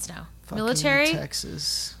citizenship means now. Fucking Military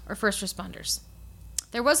Texas. or first responders.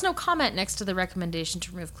 There was no comment next to the recommendation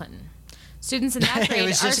to remove Clinton. Students in that It grade are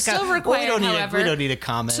was just still well, required, however, we don't need a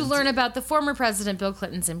comment. to learn about the former President Bill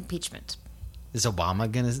Clinton's impeachment. Is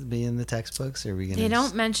Obama going to be in the textbooks? Or are we going to? They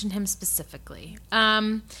don't mention him specifically.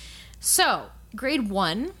 So, grade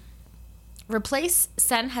 1, replace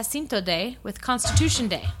San Jacinto Day with Constitution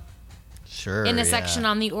Day Sure. in a yeah. section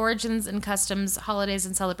on the origins and customs, holidays,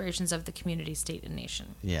 and celebrations of the community, state, and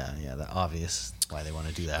nation. Yeah, the obvious why they want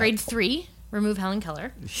to do that. Grade 3, remove Helen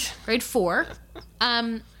Keller. Grade 4,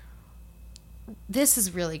 this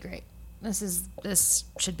is really great. This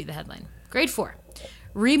should be the headline. Grade 4,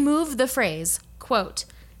 remove the phrase, quote,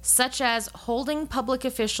 such as holding public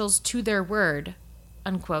officials to their word,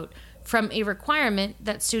 unquote, from a requirement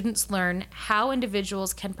that students learn how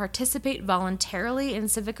individuals can participate voluntarily in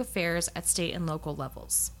civic affairs at state and local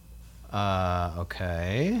levels.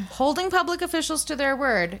 Okay. Holding public officials to their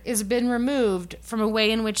word has been removed from a way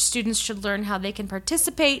in which students should learn how they can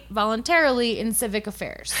participate voluntarily in civic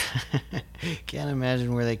affairs. Can't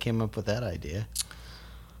imagine where they came up with that idea.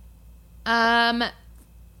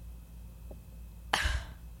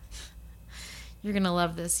 You're going to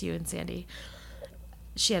love this, you and Sandy.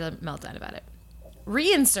 She had a meltdown about it.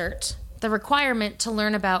 Reinsert the requirement to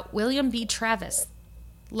learn about William B. Travis'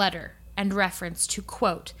 letter and reference to,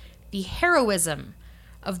 quote, the heroism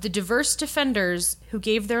of the diverse defenders who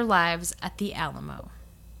gave their lives at the Alamo.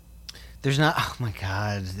 There's not. Oh my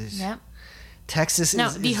God. Yep. Texas No,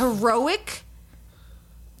 is. the heroic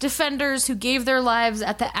defenders who gave their lives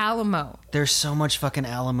at the Alamo. There's so much fucking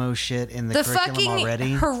Alamo shit in the, The curriculum fucking already.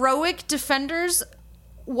 heroic defenders,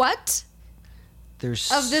 what?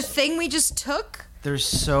 There's Of the thing we just took? There's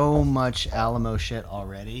so much Alamo shit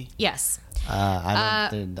already. Yes. I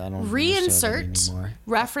don't understand it Reinsert anymore.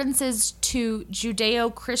 references to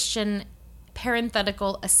Judeo-Christian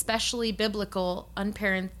parenthetical, especially biblical,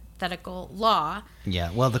 unparenthetical law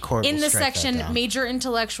Yeah, well, the court in will the strike that section down. major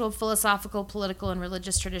intellectual, philosophical, political, and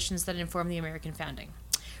religious traditions that inform the American founding.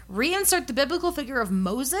 Reinsert the biblical figure of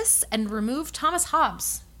Moses and remove Thomas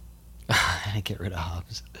Hobbes. I get rid of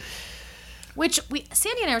Hobbes. Which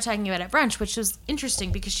Sandy and I were talking about at brunch, which was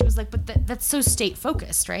interesting because she was like, but that's so state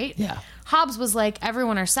focused, right? Yeah. Hobbes was like,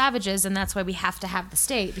 everyone are savages, and that's why we have to have the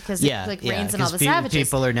state because it reigns in all the 'cause savages.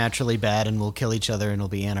 people are naturally bad and will kill each other and will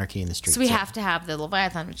be anarchy in the streets. So we have to have the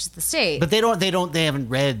Leviathan, which is the state. But they haven't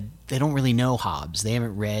read. They don't really know Hobbes. They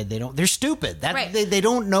haven't read. They're stupid. Right. They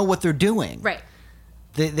don't know what they're doing. right.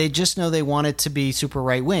 They just know they want it to be super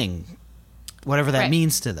right wing, whatever that Right.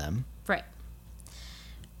 means to them. Right.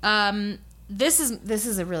 This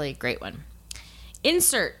is a really great one.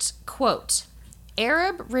 Insert, quote,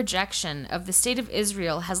 Arab rejection of the state of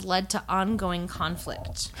Israel has led to ongoing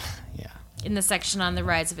conflict. Yeah. In the section on the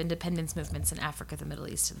rise of independence movements in Africa, the Middle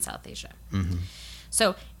East, and South Asia. Mm-hmm.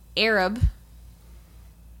 So, Arab,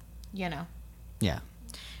 Yeah.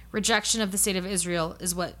 rejection of the state of Israel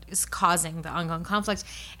is what is causing the ongoing conflict.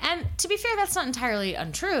 And to be fair, that's not entirely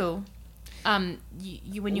untrue. When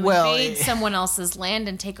you invade someone else's land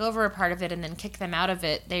and take over a part of it and then kick them out of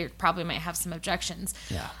it, they probably might have some objections.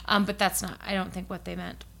 Yeah. But that's not, I don't think, what they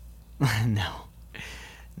meant. No,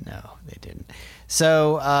 they didn't.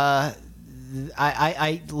 So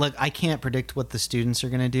I look. I can't predict what the students are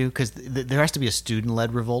going to do because there has to be a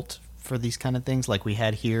student-led revolt for these kind of things, like we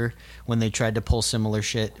had here when they tried to pull similar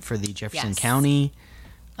shit for the Jefferson Yes. County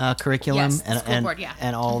curriculum, Yes, the school board, yeah.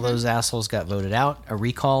 and all those assholes got voted out,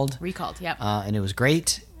 recalled, Yep. and it was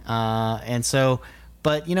great. And so,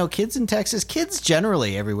 but kids in Texas, kids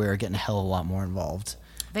generally everywhere are getting a hell of a lot more involved.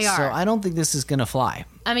 They So are. I don't think this is going to fly.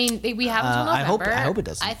 I mean, we have until I November. hope it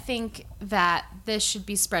doesn't. I think that this should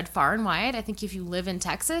be spread far and wide. I think if you live in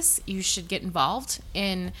Texas, you should get involved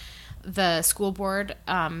in the school board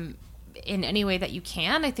in any way that you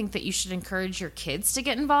can. I think that you should encourage your kids to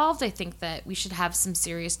get involved. I think that we should have some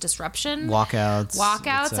serious disruption. Walkouts.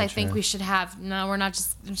 I think we should have. I'm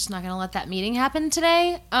just not going to let that meeting happen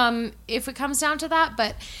today. If it comes down to that,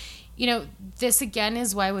 but this again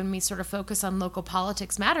is why when we sort of focus on local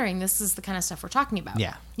politics mattering, this is the kind of stuff we're talking about.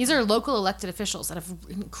 Yeah. These are local elected officials at an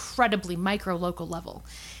incredibly micro local level.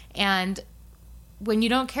 And when you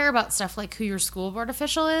don't care about stuff like who your school board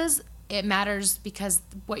official is, it matters because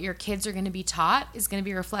what your kids are going to be taught is going to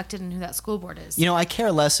be reflected in who that school board is. I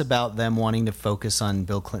care less about them wanting to focus on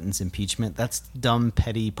Bill Clinton's impeachment. That's dumb,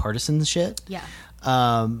 petty partisan shit. Yeah.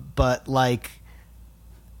 But like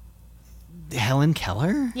Helen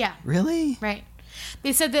Keller? Yeah. Really? Right.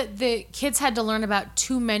 They said that the kids had to learn about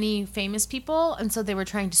too many famous people, and so they were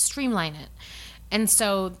trying to streamline it. And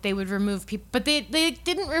so they would remove people, but they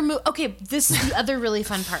didn't remove. Okay, this is the other really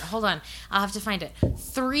fun part. Hold on, I'll have to find it.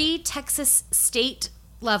 3 Texas state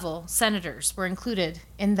level senators were included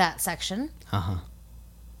in that section.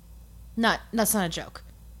 That's not a joke.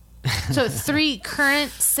 So 3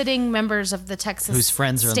 current sitting members of the Texas Whose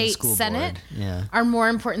friends are on the State school Senate board. Yeah. are more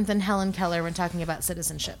important than Helen Keller when talking about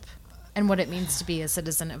citizenship and what it means to be a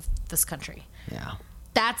citizen of this country. Yeah.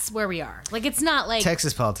 That's where we are. Like, it's not like...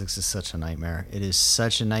 Texas politics is such a nightmare. It is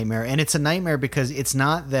such a nightmare. And it's a nightmare because it's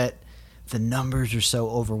not that the numbers are so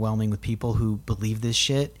overwhelming with people who believe this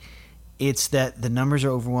shit. It's that the numbers are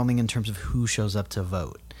overwhelming in terms of who shows up to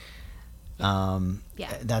vote.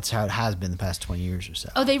 Yeah. That's how it has been the past 20 years or so.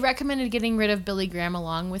 Oh, they recommended getting rid of Billy Graham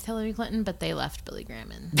along with Hillary Clinton, but they left Billy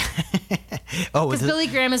Graham in. Because Billy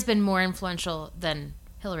Graham has been more influential than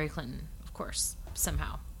Hillary Clinton, of course,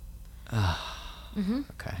 somehow.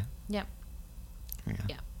 Okay. Yep. Yeah.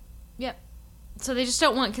 Yep. Yep. So they just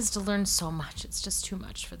don't want kids to learn so much. It's just too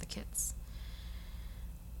much for the kids.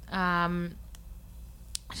 I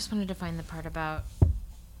just wanted to find the part about...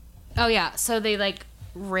 Oh, yeah. So they,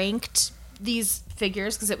 ranked these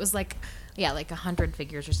figures because it was, 100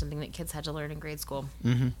 figures or something that kids had to learn in grade school.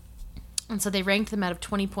 Mm-hmm. And so they ranked them out of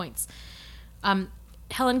 20 points.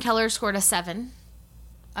 Helen Keller scored a 7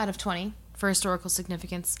 out of 20 for historical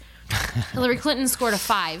significance. Hillary Clinton scored a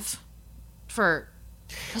 5 for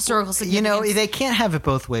historical significance. They can't have it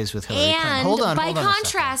both ways with Hillary Clinton. And Hold on by a second.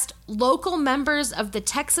 contrast, local members of the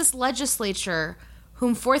Texas legislature,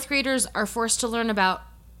 whom 4th graders are forced to learn about,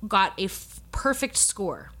 got a perfect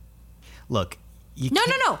score. Look,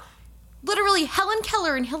 No. Literally, Helen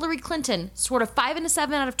Keller and Hillary Clinton scored a 5 and a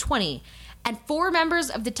 7 out of 20. And 4 members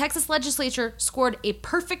of the Texas legislature scored a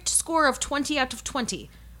perfect score of 20 out of 20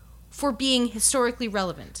 for being historically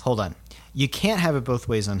relevant. Hold on. You can't have it both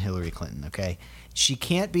ways on Hillary Clinton, okay? She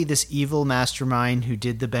can't be this evil mastermind who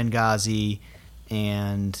did the Benghazi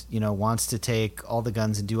and, wants to take all the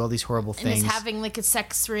guns and do all these horrible things. And is having a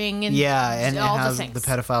sex ring and and all has the things. The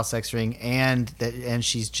pedophile sex ring and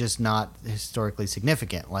she's just not historically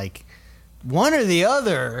significant. One or the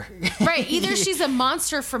other. Right. Either she's a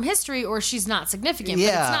monster from history or she's not significant. But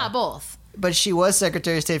Yeah. it's not both. But she was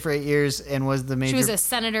Secretary of State for 8 years and was the major... She was a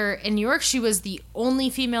senator in New York. She was the only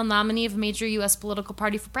female nominee of a major U.S. political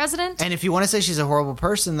party for president. And if you want to say she's a horrible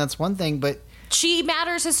person, that's one thing, but... She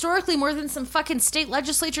matters historically more than some fucking state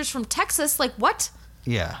legislatures from Texas. What?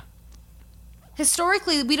 Yeah.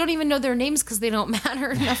 Historically, we don't even know their names because they don't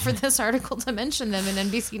matter enough for this article to mention them in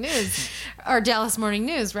NBC News or Dallas Morning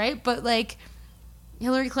News, right? But,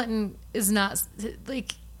 Hillary Clinton is not...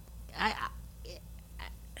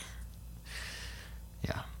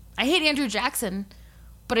 Yeah. I hate Andrew Jackson,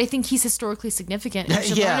 but I think he's historically significant. And we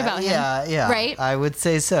should learn about him. Yeah. Right? I would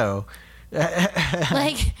say so.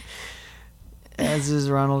 As is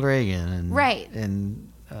Ronald Reagan. And, Right.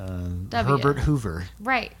 And W. Herbert Hoover.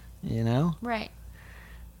 Right. Right.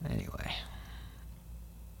 Anyway.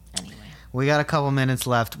 Anyway. We got a couple minutes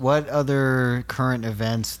left. What other current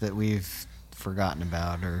events that we've forgotten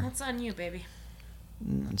about? Or That's on you, baby.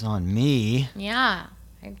 it's on me. Yeah.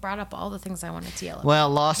 I brought up all the things I wanted to yell about. Well,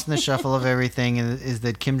 lost in the shuffle of everything is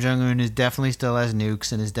that Kim Jong-un is definitely still has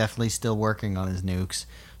nukes and is definitely still working on his nukes.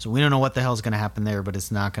 So we don't know what the hell's going to happen there, but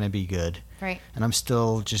it's not going to be good. Right. And I'm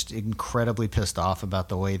still just incredibly pissed off about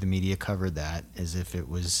the way the media covered that, as if it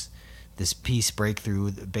was this peace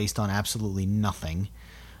breakthrough based on absolutely nothing.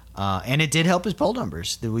 And it did help his poll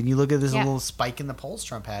numbers. When you look at this little spike in the polls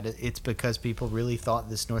Trump had, it's because people really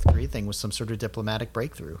thought this North Korea thing was some sort of diplomatic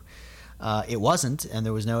breakthrough. It wasn't, and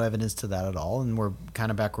there was no evidence to that at all. And we're kind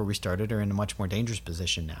of back where we started, or in a much more dangerous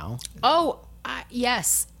position now. Oh,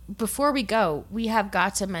 yes. Before we go, we have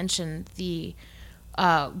got to mention the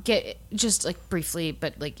briefly,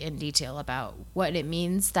 but in detail about what it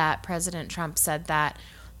means that President Trump said that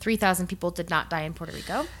 3,000 people did not die in Puerto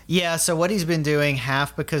Rico. Yeah, so what he's been doing,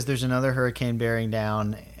 half because there's another hurricane bearing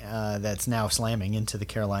down that's now slamming into the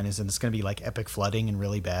Carolinas, and it's going to be epic flooding and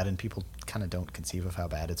really bad, and people kind of don't conceive of how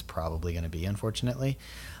bad it's probably going to be, unfortunately.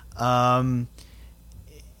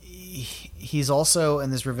 he's also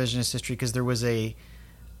in this revisionist history because there was a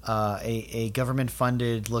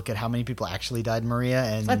government-funded look at how many people actually died in Maria,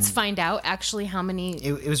 and Let's find out actually how many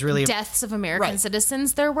it was really deaths of American Right.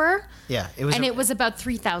 citizens there were. yeah, it was And it was about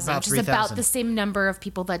 3,000, About which is about 3,000. the same number of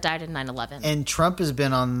people that died in 9/11. And Trump has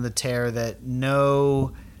been on the tear that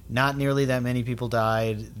not nearly that many people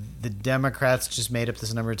died. The Democrats just made up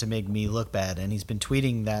this number to make me look bad, and he's been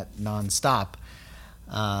tweeting that nonstop.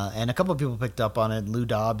 And a couple of people picked up on it. Lou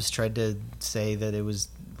Dobbs tried to say that it was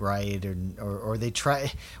right, or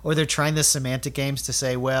they're trying the semantic games to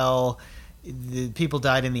say, well, the people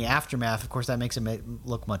died in the aftermath. Of course, that makes it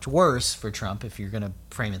look much worse for Trump if you're going to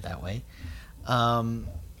frame it that way.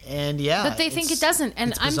 And yeah, But they think it doesn't.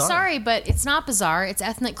 And it's I'm bizarre. sorry, but it's not bizarre. It's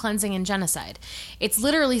ethnic cleansing and genocide. It's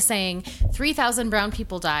literally saying 3,000 brown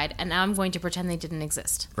people died, and now I'm going to pretend they didn't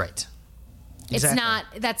exist. Right. It's Exactly. not,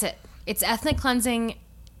 that's it. It's ethnic cleansing.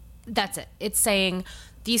 That's it. It's saying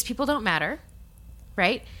these people don't matter,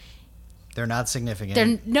 right? They're not significant.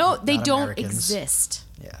 They Not don't Americans. exist.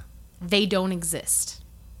 Yeah. They don't exist.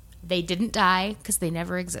 They didn't die because they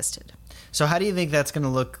never existed. So how do you think that's going to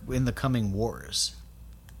look in the coming wars?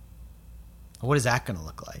 What is that going to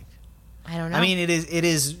look like? I don't know. I mean, it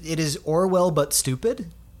is Orwell but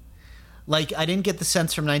stupid. Like, I didn't get the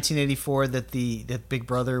sense from 1984 that Big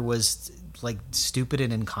Brother was like stupid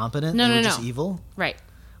and incompetent. No, They no, were no. just evil. Right.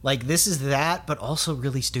 Like, this is that, but also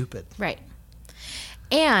really stupid. Right.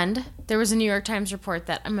 And there was a New York Times report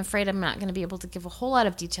that I'm afraid I'm not going to be able to give a whole lot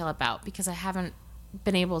of detail about because I haven't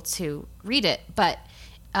been able to read it. But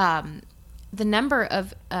the number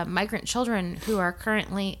of migrant children who are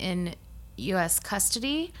currently in U.S.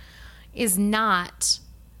 custody is not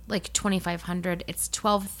like 2,500. It's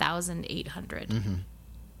 12,800.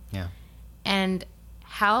 Yeah. And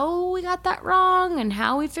how we got that wrong and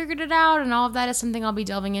how we figured it out and all of that is something I'll be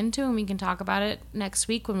delving into, and we can talk about it next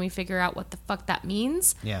week when we figure out what the fuck that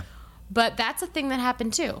means. Yeah. But that's a thing that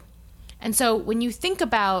happened too. And so when you think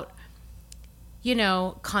about, you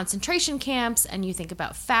know, concentration camps and you think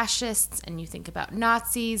about fascists and you think about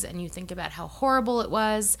Nazis and you think about how horrible it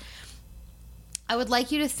was, I would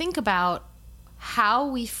like you to think about how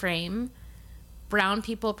we frame brown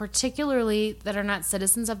people, particularly that are not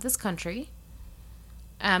citizens of this country,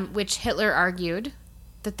 which Hitler argued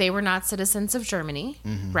that they were not citizens of Germany,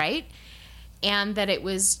 right? And that it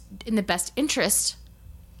was in the best interest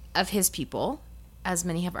of his people, as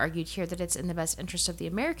many have argued here, that it's in the best interest of the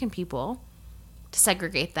American people to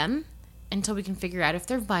segregate them until we can figure out if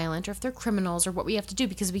they're violent or if they're criminals or what we have to do,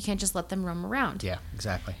 because we can't just let them roam around. Yeah,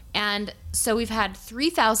 exactly. And so we've had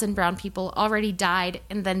 3,000 brown people already died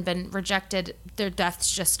and then been rejected, their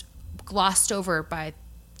deaths just glossed over by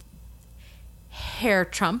Herr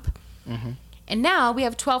Trump. And now we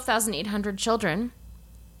have 12,800 children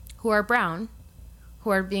who are brown, who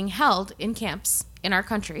are being held in camps in our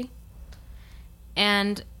country.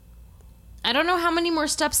 And I don't know how many more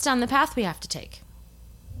steps down the path we have to take.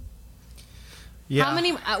 Yeah. How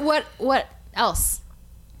many? What else?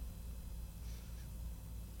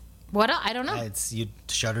 I don't know. It's you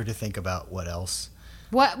shudder to think about what else.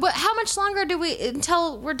 What? How much longer do we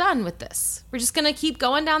until we're done with this? We're just gonna keep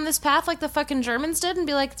going down this path like the fucking Germans did, and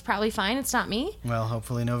be like, it's probably fine. It's not me. Well,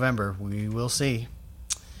 hopefully November. We will see.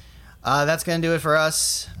 That's going to do it for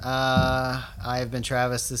us. I have been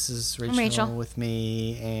Travis. This is Rachel, with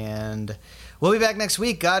me. And we'll be back next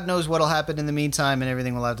week. God knows what will happen in the meantime and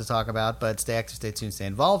everything we'll have to talk about. But stay active, stay tuned, stay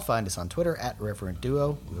involved. Find us on Twitter @Reverent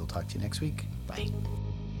Duo. We will talk to you next week. Bye.